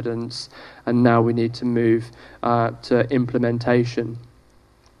robust evidence, and now we need to move to implementation.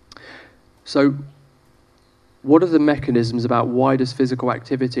 So what are the mechanisms about why does physical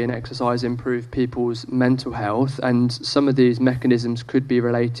activity and exercise improve people's mental health? And some of these mechanisms could be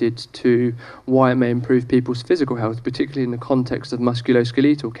related to why it may improve people's physical health, particularly in the context of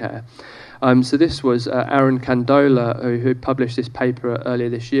musculoskeletal care. So this was Aaron Candola, who published this paper earlier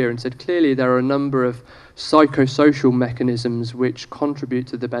this year, and said clearly there are a number of psychosocial mechanisms which contribute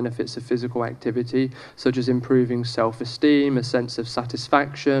to the benefits of physical activity, such as improving self-esteem, a sense of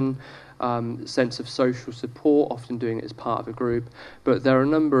satisfaction, sense of social support, often doing it as part of a group. But there are a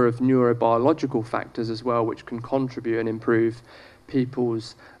number of neurobiological factors as well which can contribute and improve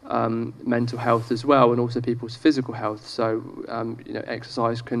people's mental health as well, and also people's physical health. So,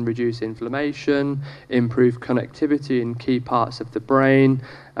 exercise can reduce inflammation, improve connectivity in key parts of the brain,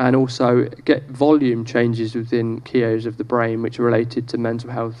 and also get volume changes within key areas of the brain which are related to mental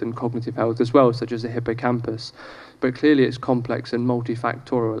health and cognitive health as well, such as the hippocampus. But clearly it's complex and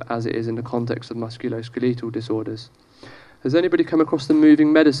multifactorial, as it is in the context of musculoskeletal disorders. Has anybody come across the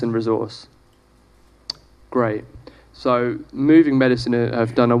Moving Medicine resource? Great. So Moving Medicine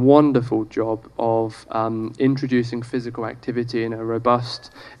have done a wonderful job of introducing physical activity in a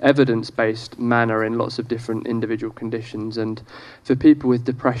robust, evidence-based manner in lots of different individual conditions. And for people with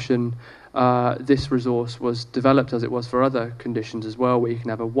depression, this resource was developed as it was for other conditions as well, where you can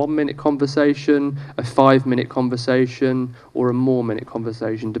have a 1-minute conversation, a 5-minute conversation, or a more minute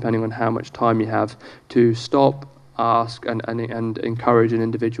conversation, depending on how much time you have to stop, ask, and encourage an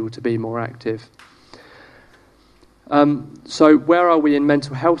individual to be more active. So where are we in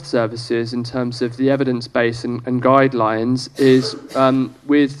mental health services in terms of the evidence base and guidelines is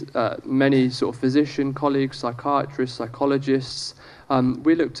with many sort of physician colleagues, psychiatrists, psychologists.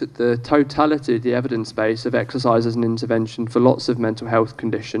 We looked at the totality of the evidence base of exercise as an intervention for lots of mental health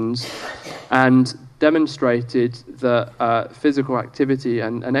conditions and demonstrated that physical activity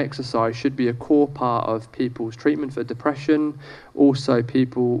and exercise should be a core part of people's treatment for depression, also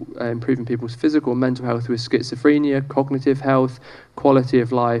people improving people's physical and mental health with schizophrenia, cognitive health, quality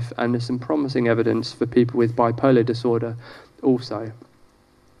of life, and there's some promising evidence for people with bipolar disorder also.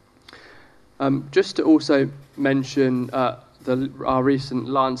 Just to also mention our recent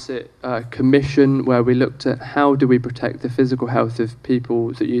Lancet commission, where we looked at how do we protect the physical health of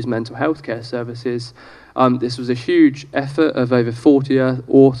people that use mental health care services. This was a huge effort of over 40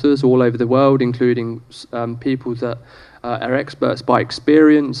 authors all over the world, including people that are experts by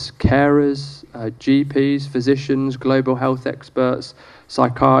experience, carers, GPs, physicians, global health experts,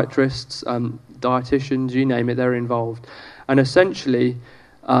 psychiatrists, dietitians, you name it, they're involved. And essentially,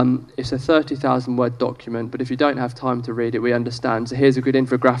 it's a 30,000 word document, but if you don't have time to read it, we understand. So here's a good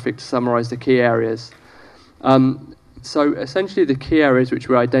infographic to summarise the key areas. So essentially the key areas which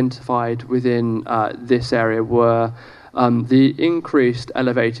were identified within this area were the increased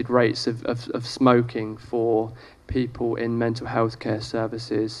elevated rates of smoking for people in mental health care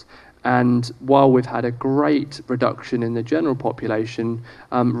services. And while we've had a great reduction in the general population,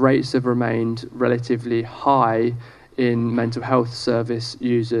 rates have remained relatively high in mental health service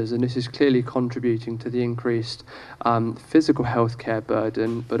users, and this is clearly contributing to the increased physical health care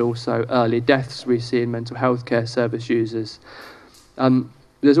burden, but also early deaths we see in mental health care service users.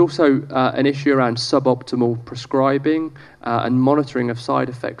 There's also an issue around suboptimal prescribing and monitoring of side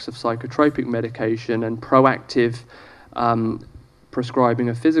effects of psychotropic medication and proactive prescribing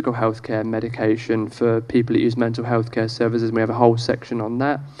of physical health care medication for people that use mental health care services. We have a whole section on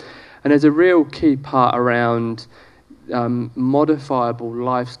that. And there's a real key part around modifiable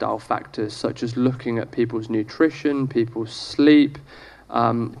lifestyle factors, such as looking at people's nutrition, people's sleep,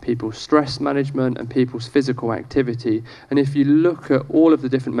 people's stress management, and people's physical activity. And if you look at all of the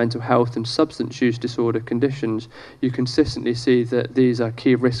different mental health and substance use disorder conditions, you consistently see that these are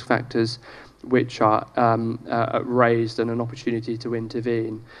key risk factors which are raised and an opportunity to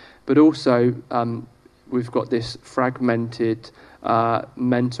intervene. But also, we've got this fragmented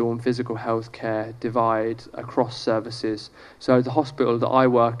mental and physical health care divide across services. So the hospital that I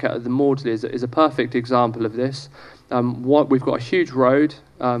work at the Maudsley is a perfect example of this. We've got a huge road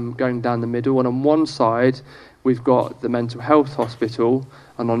going down the middle, and on one side we've got the mental health hospital,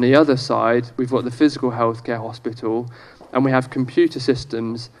 and on the other side we've got the physical health care hospital, and we have computer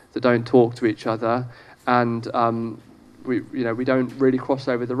systems that don't talk to each other, and we don't really cross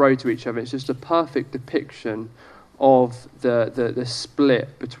over the road to each other. It's just a perfect depiction of the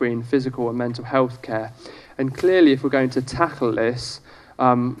split between physical and mental health care. And clearly, if we're going to tackle this,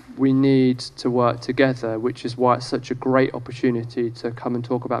 we need to work together, which is why it's such a great opportunity to come and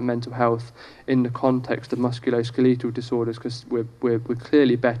talk about mental health in the context of musculoskeletal disorders, because we're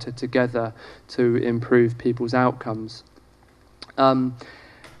clearly better together to improve people's outcomes.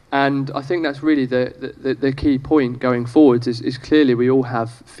 And I think that's really the key point going forward is clearly we all have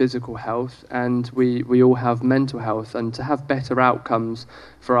physical health and we all have mental health, and to have better outcomes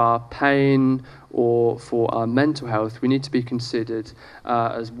for our pain or for our mental health, we need to be considered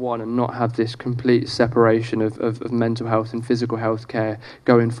as one and not have this complete separation of mental health and physical health care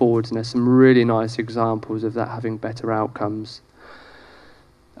going forward. And there's some really nice examples of that having better outcomes.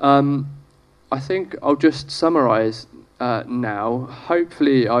 I think I'll just summarise now.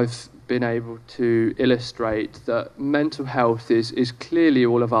 Hopefully I've been able to illustrate that mental health is clearly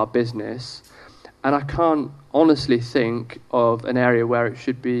all of our business, And I can't honestly think of an area where it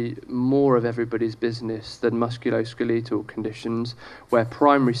should be more of everybody's business than musculoskeletal conditions, where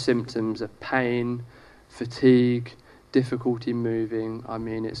primary symptoms are pain, fatigue, difficulty moving. I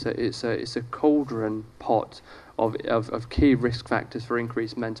mean, it's a cauldron pot of key risk factors for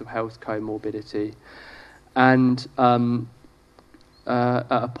increased mental health comorbidity. And at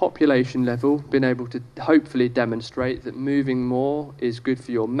a population level, being able to hopefully demonstrate that moving more is good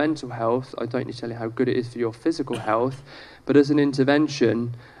for your mental health. I don't need to tell you how good it is for your physical health, but as an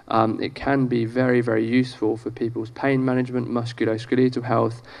intervention, it can be very, very useful for people's pain management, musculoskeletal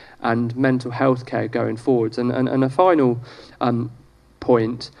health, and mental health care going forwards. And a final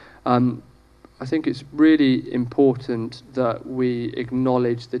point, I think it's really important that we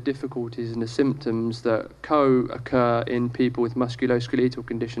acknowledge the difficulties and the symptoms that co-occur in people with musculoskeletal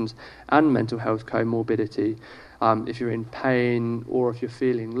conditions and mental health comorbidity. If you're in pain or if you're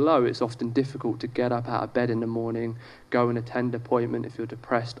feeling low, it's often difficult to get up out of bed in the morning, go and attend an appointment. If you're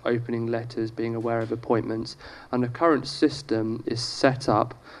depressed, opening letters, being aware of appointments. And the current system is set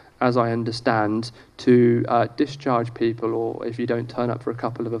up, as I understand, to discharge people, or if you don't turn up for a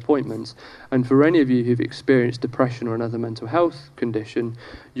couple of appointments. And for any of you who've experienced depression or another mental health condition,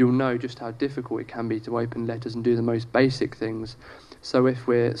 you'll know just how difficult it can be to open letters and do the most basic things. So if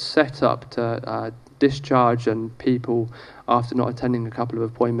we're set up to discharge and people after not attending a couple of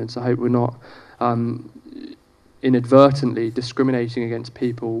appointments, I hope we're not inadvertently discriminating against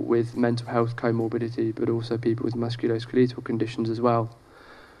people with mental health comorbidity, but also people with musculoskeletal conditions as well.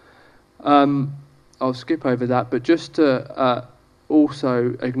 I'll skip over that, but just to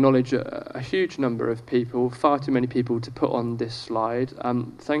also acknowledge a huge number of people, far too many people to put on this slide.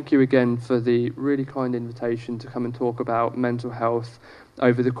 Thank you again for the really kind invitation to come and talk about mental health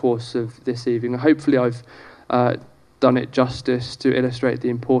over the course of this evening. Hopefully I've done it justice to illustrate the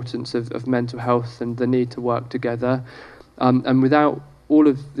importance of mental health and the need to work together. And without all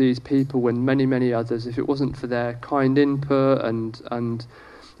of these people and many, many others, if it wasn't for their kind input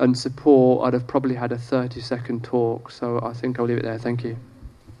and support, I'd have probably had a 30-second talk. So I think I'll leave it there. Thank you.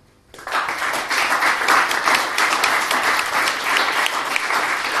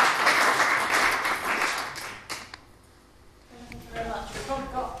 Thank you very much. We've probably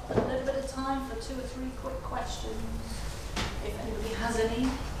got a little bit of time for 2 or 3 quick questions, if anybody has any.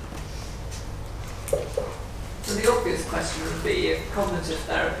 So the obvious question would be, if cognitive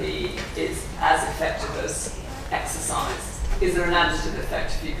therapy is as effective as exercise, is there an additive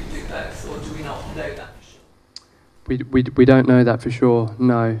effect if you can do both, or do we not know that for sure? We don't know that for sure,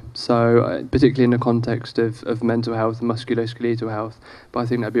 no. So particularly in the context of mental health and musculoskeletal health, but I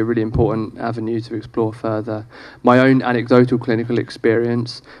think that'd be a really important avenue to explore further. My own anecdotal clinical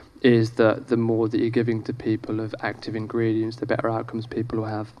experience is that the more that you're giving to people of active ingredients, the better outcomes people will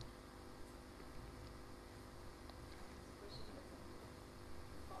have.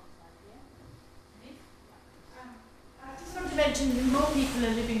 Mentioned more people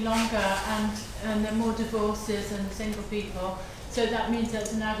are living longer and there are more divorces and single people, so that means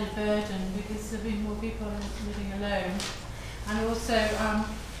that's an added burden because there will be more people living alone. And also,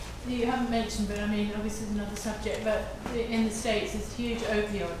 you haven't mentioned, but I mean, obviously it's another subject, but in the States there's a huge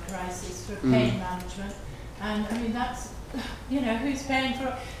opioid crisis for pain management, and I mean that's, you know, who's paying for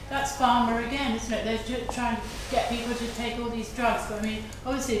it? That's pharma again, isn't it? They're trying to get people to take all these drugs, but I mean,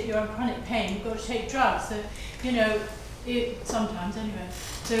 obviously if you're on chronic pain, you've got to take drugs, so, you know, sometimes anyway.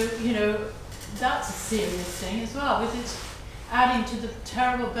 So, you know, that's a serious thing as well, because it's adding to the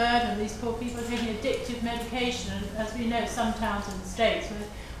terrible burden of these poor people taking addictive medication. And as we know, some towns in the States where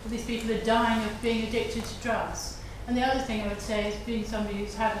all these people are dying of being addicted to drugs. And the other thing I would say is, being somebody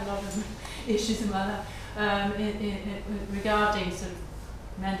who's had a lot of issues in my life regarding sort of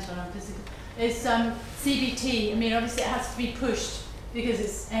mental and physical, is CBT. I mean, obviously it has to be pushed because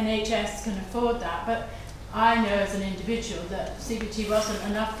it's NHS can afford that, but I know as an individual that CBT wasn't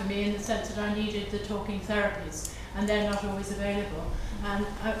enough for me in the sense that I needed the talking therapies, and they're not always available. And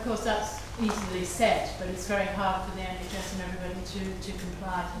of course that's easily said, but it's very hard for the NHS and everybody to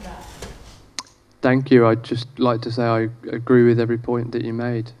comply to that. Thank you. I'd just like to say I agree with every point that you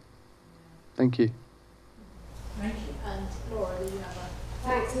made. Thank you. Thank you. And Laura, do you have a...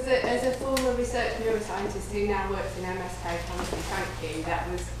 Thanks. As a former research neuroscientist who now works in MSK, honestly, thank you.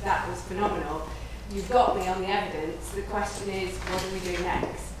 That was phenomenal. You've got me on the evidence. The question is, what do we do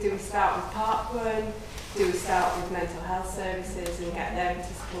next? Do we start with Part 1? Do we start with mental health services and get them to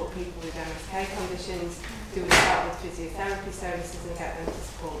support people with MSK conditions? Do we start with physiotherapy services and get them to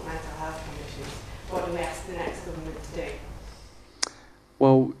support mental health conditions? What do we ask the next government to do?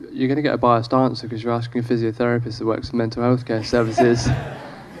 Well, you're going to get a biased answer because you're asking a physiotherapist that works in mental health care services.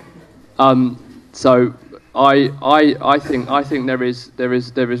 So I think there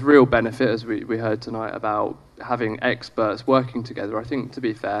is real benefit, as we heard tonight, about having experts working together. I think, to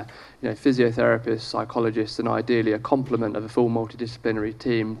be fair, physiotherapists, psychologists, and ideally a complement of a full multidisciplinary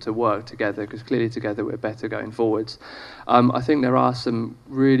team to work together, because clearly together we're better going forwards. I think there are some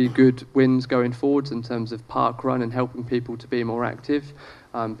really good wins going forwards in terms of park run and helping people to be more active,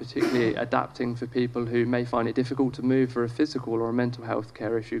 particularly adapting for people who may find it difficult to move for a physical or a mental health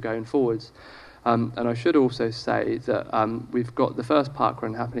care issue going forwards. And I should also say that we've got the first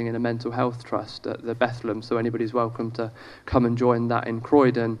parkrun happening in a mental health trust at the Bethlehem, so anybody's welcome to come and join that in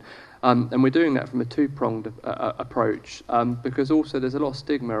Croydon. And we're doing that from a two-pronged approach, because also there's a lot of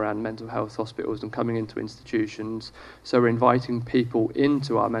stigma around mental health hospitals and coming into institutions. So we're inviting people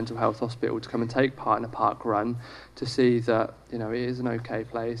into our mental health hospital to come and take part in a park run to see that it is an okay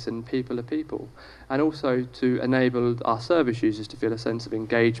place and people are people. And also to enable our service users to feel a sense of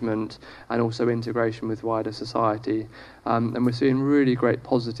engagement and also integration with wider society. And we're seeing really great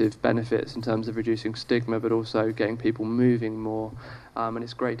positive benefits in terms of reducing stigma, but also getting people moving more. And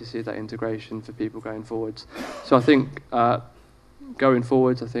it's great to see that integration for people going forwards. So I think going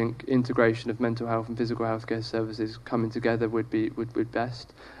forwards, I think integration of mental health and physical healthcare services coming together would be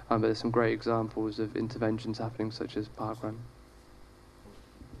best. But there's some great examples of interventions happening, such as parkrun.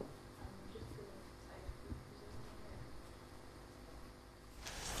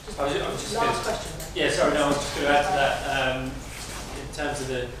 Last question. Yeah, sorry, no, I was just going to add to that. In terms of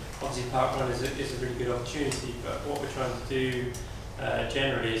obviously parkrun is a really good opportunity, but what we're trying to do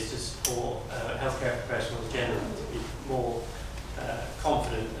generally is to support healthcare professionals generally to be more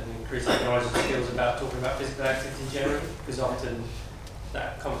confident and increase their knowledge and skills about talking about physical activity generally, because often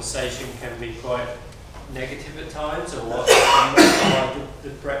that conversation can be quite negative at times, or not the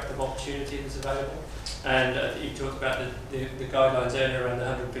breadth of opportunity that's available. And you talked about the guidelines earlier around the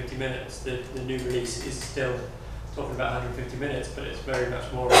 150 minutes. The new release is still talking about 150 minutes, but it's very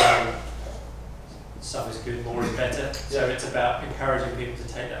much more around some is good, more is better. So it's about encouraging people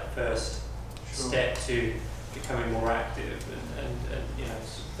to take that first step to becoming more active. And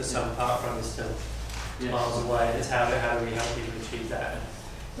for some, parkrun is still miles away. And it's how do we help people achieve that? And,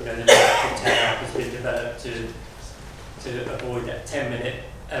 the natural 10 app has been developed to avoid that 10-minute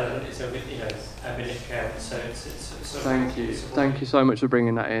element. It's a minute count. So it's thank you so much for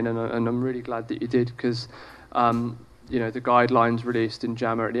bringing that in, and I'm really glad that you did, because the guidelines released in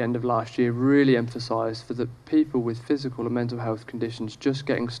JAMA at the end of last year really emphasised for the people with physical and mental health conditions, just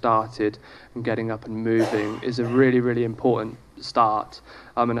getting started and getting up and moving is a really, really important start.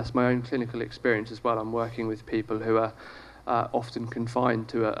 And that's my own clinical experience as well. I'm working with people who are often confined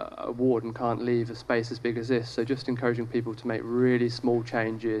to a ward and can't leave a space as big as this. So just encouraging people to make really small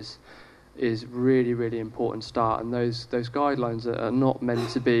changes is really, really important start. And those guidelines are not meant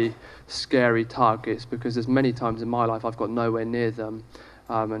to be scary targets, because there's many times in my life I've got nowhere near them.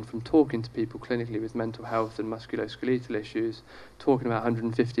 And from talking to people clinically with mental health and musculoskeletal issues, talking about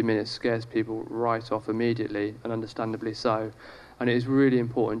 150 minutes scares people right off immediately, and understandably so. And it is really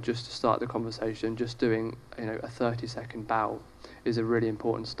important just to start the conversation. Just doing a 30-second bow is a really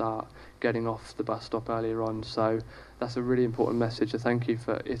important start, getting off the bus stop earlier on. So that's a really important message. So thank you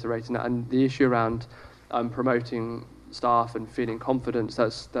for iterating that. And the issue around promoting staff and feeling confidence,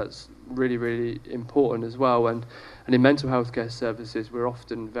 that's really, really important as well. And in mental health care services, we're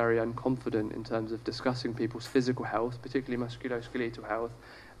often very unconfident in terms of discussing people's physical health, particularly musculoskeletal health,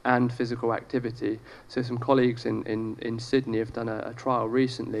 and physical activity. So some colleagues in Sydney have done a trial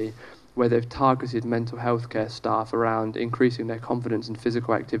recently where they've targeted mental health care staff around increasing their confidence in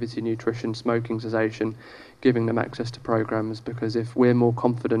physical activity, nutrition, smoking cessation, giving them access to programs, because if we're more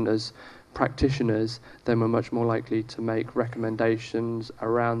confident as practitioners, then we're much more likely to make recommendations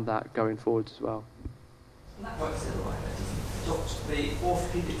around that going forward as well. And that works the other way. The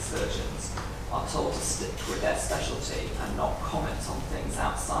orthopaedic surgeons are told to stick with their specialty and not comment on things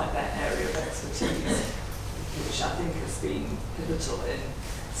outside their area of expertise, which I think has been pivotal in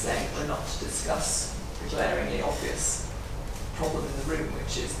saying we're not to discuss the glaringly obvious problem in the room,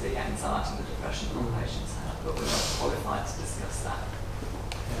 which is the anxiety and the depression that all patients have, but we're not qualified to discuss that.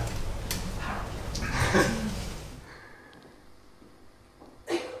 Apparently.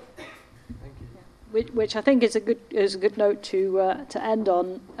 Which I think is a good note to end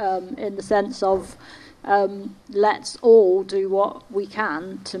on, in the sense of let's all do what we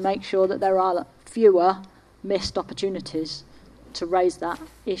can to make sure that there are fewer missed opportunities to raise that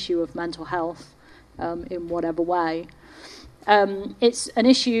issue of mental health in whatever way. It's an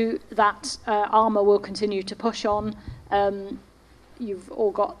issue that ARMA will continue to push on. You've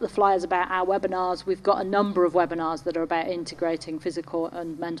all got the flyers about our webinars. We've got a number of webinars that are about integrating physical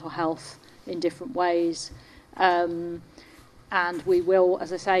and mental health in different ways. And we will,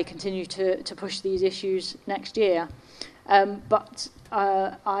 as I say, continue to push these issues next year. But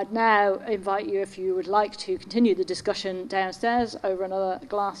I'd now invite you, if you would like to continue the discussion downstairs over another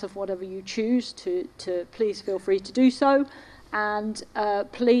glass of whatever you choose, to please feel free to do so. And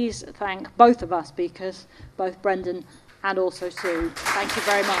please thank both of our speakers, both Brendon and also Sue. Thank you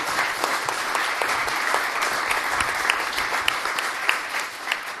very much.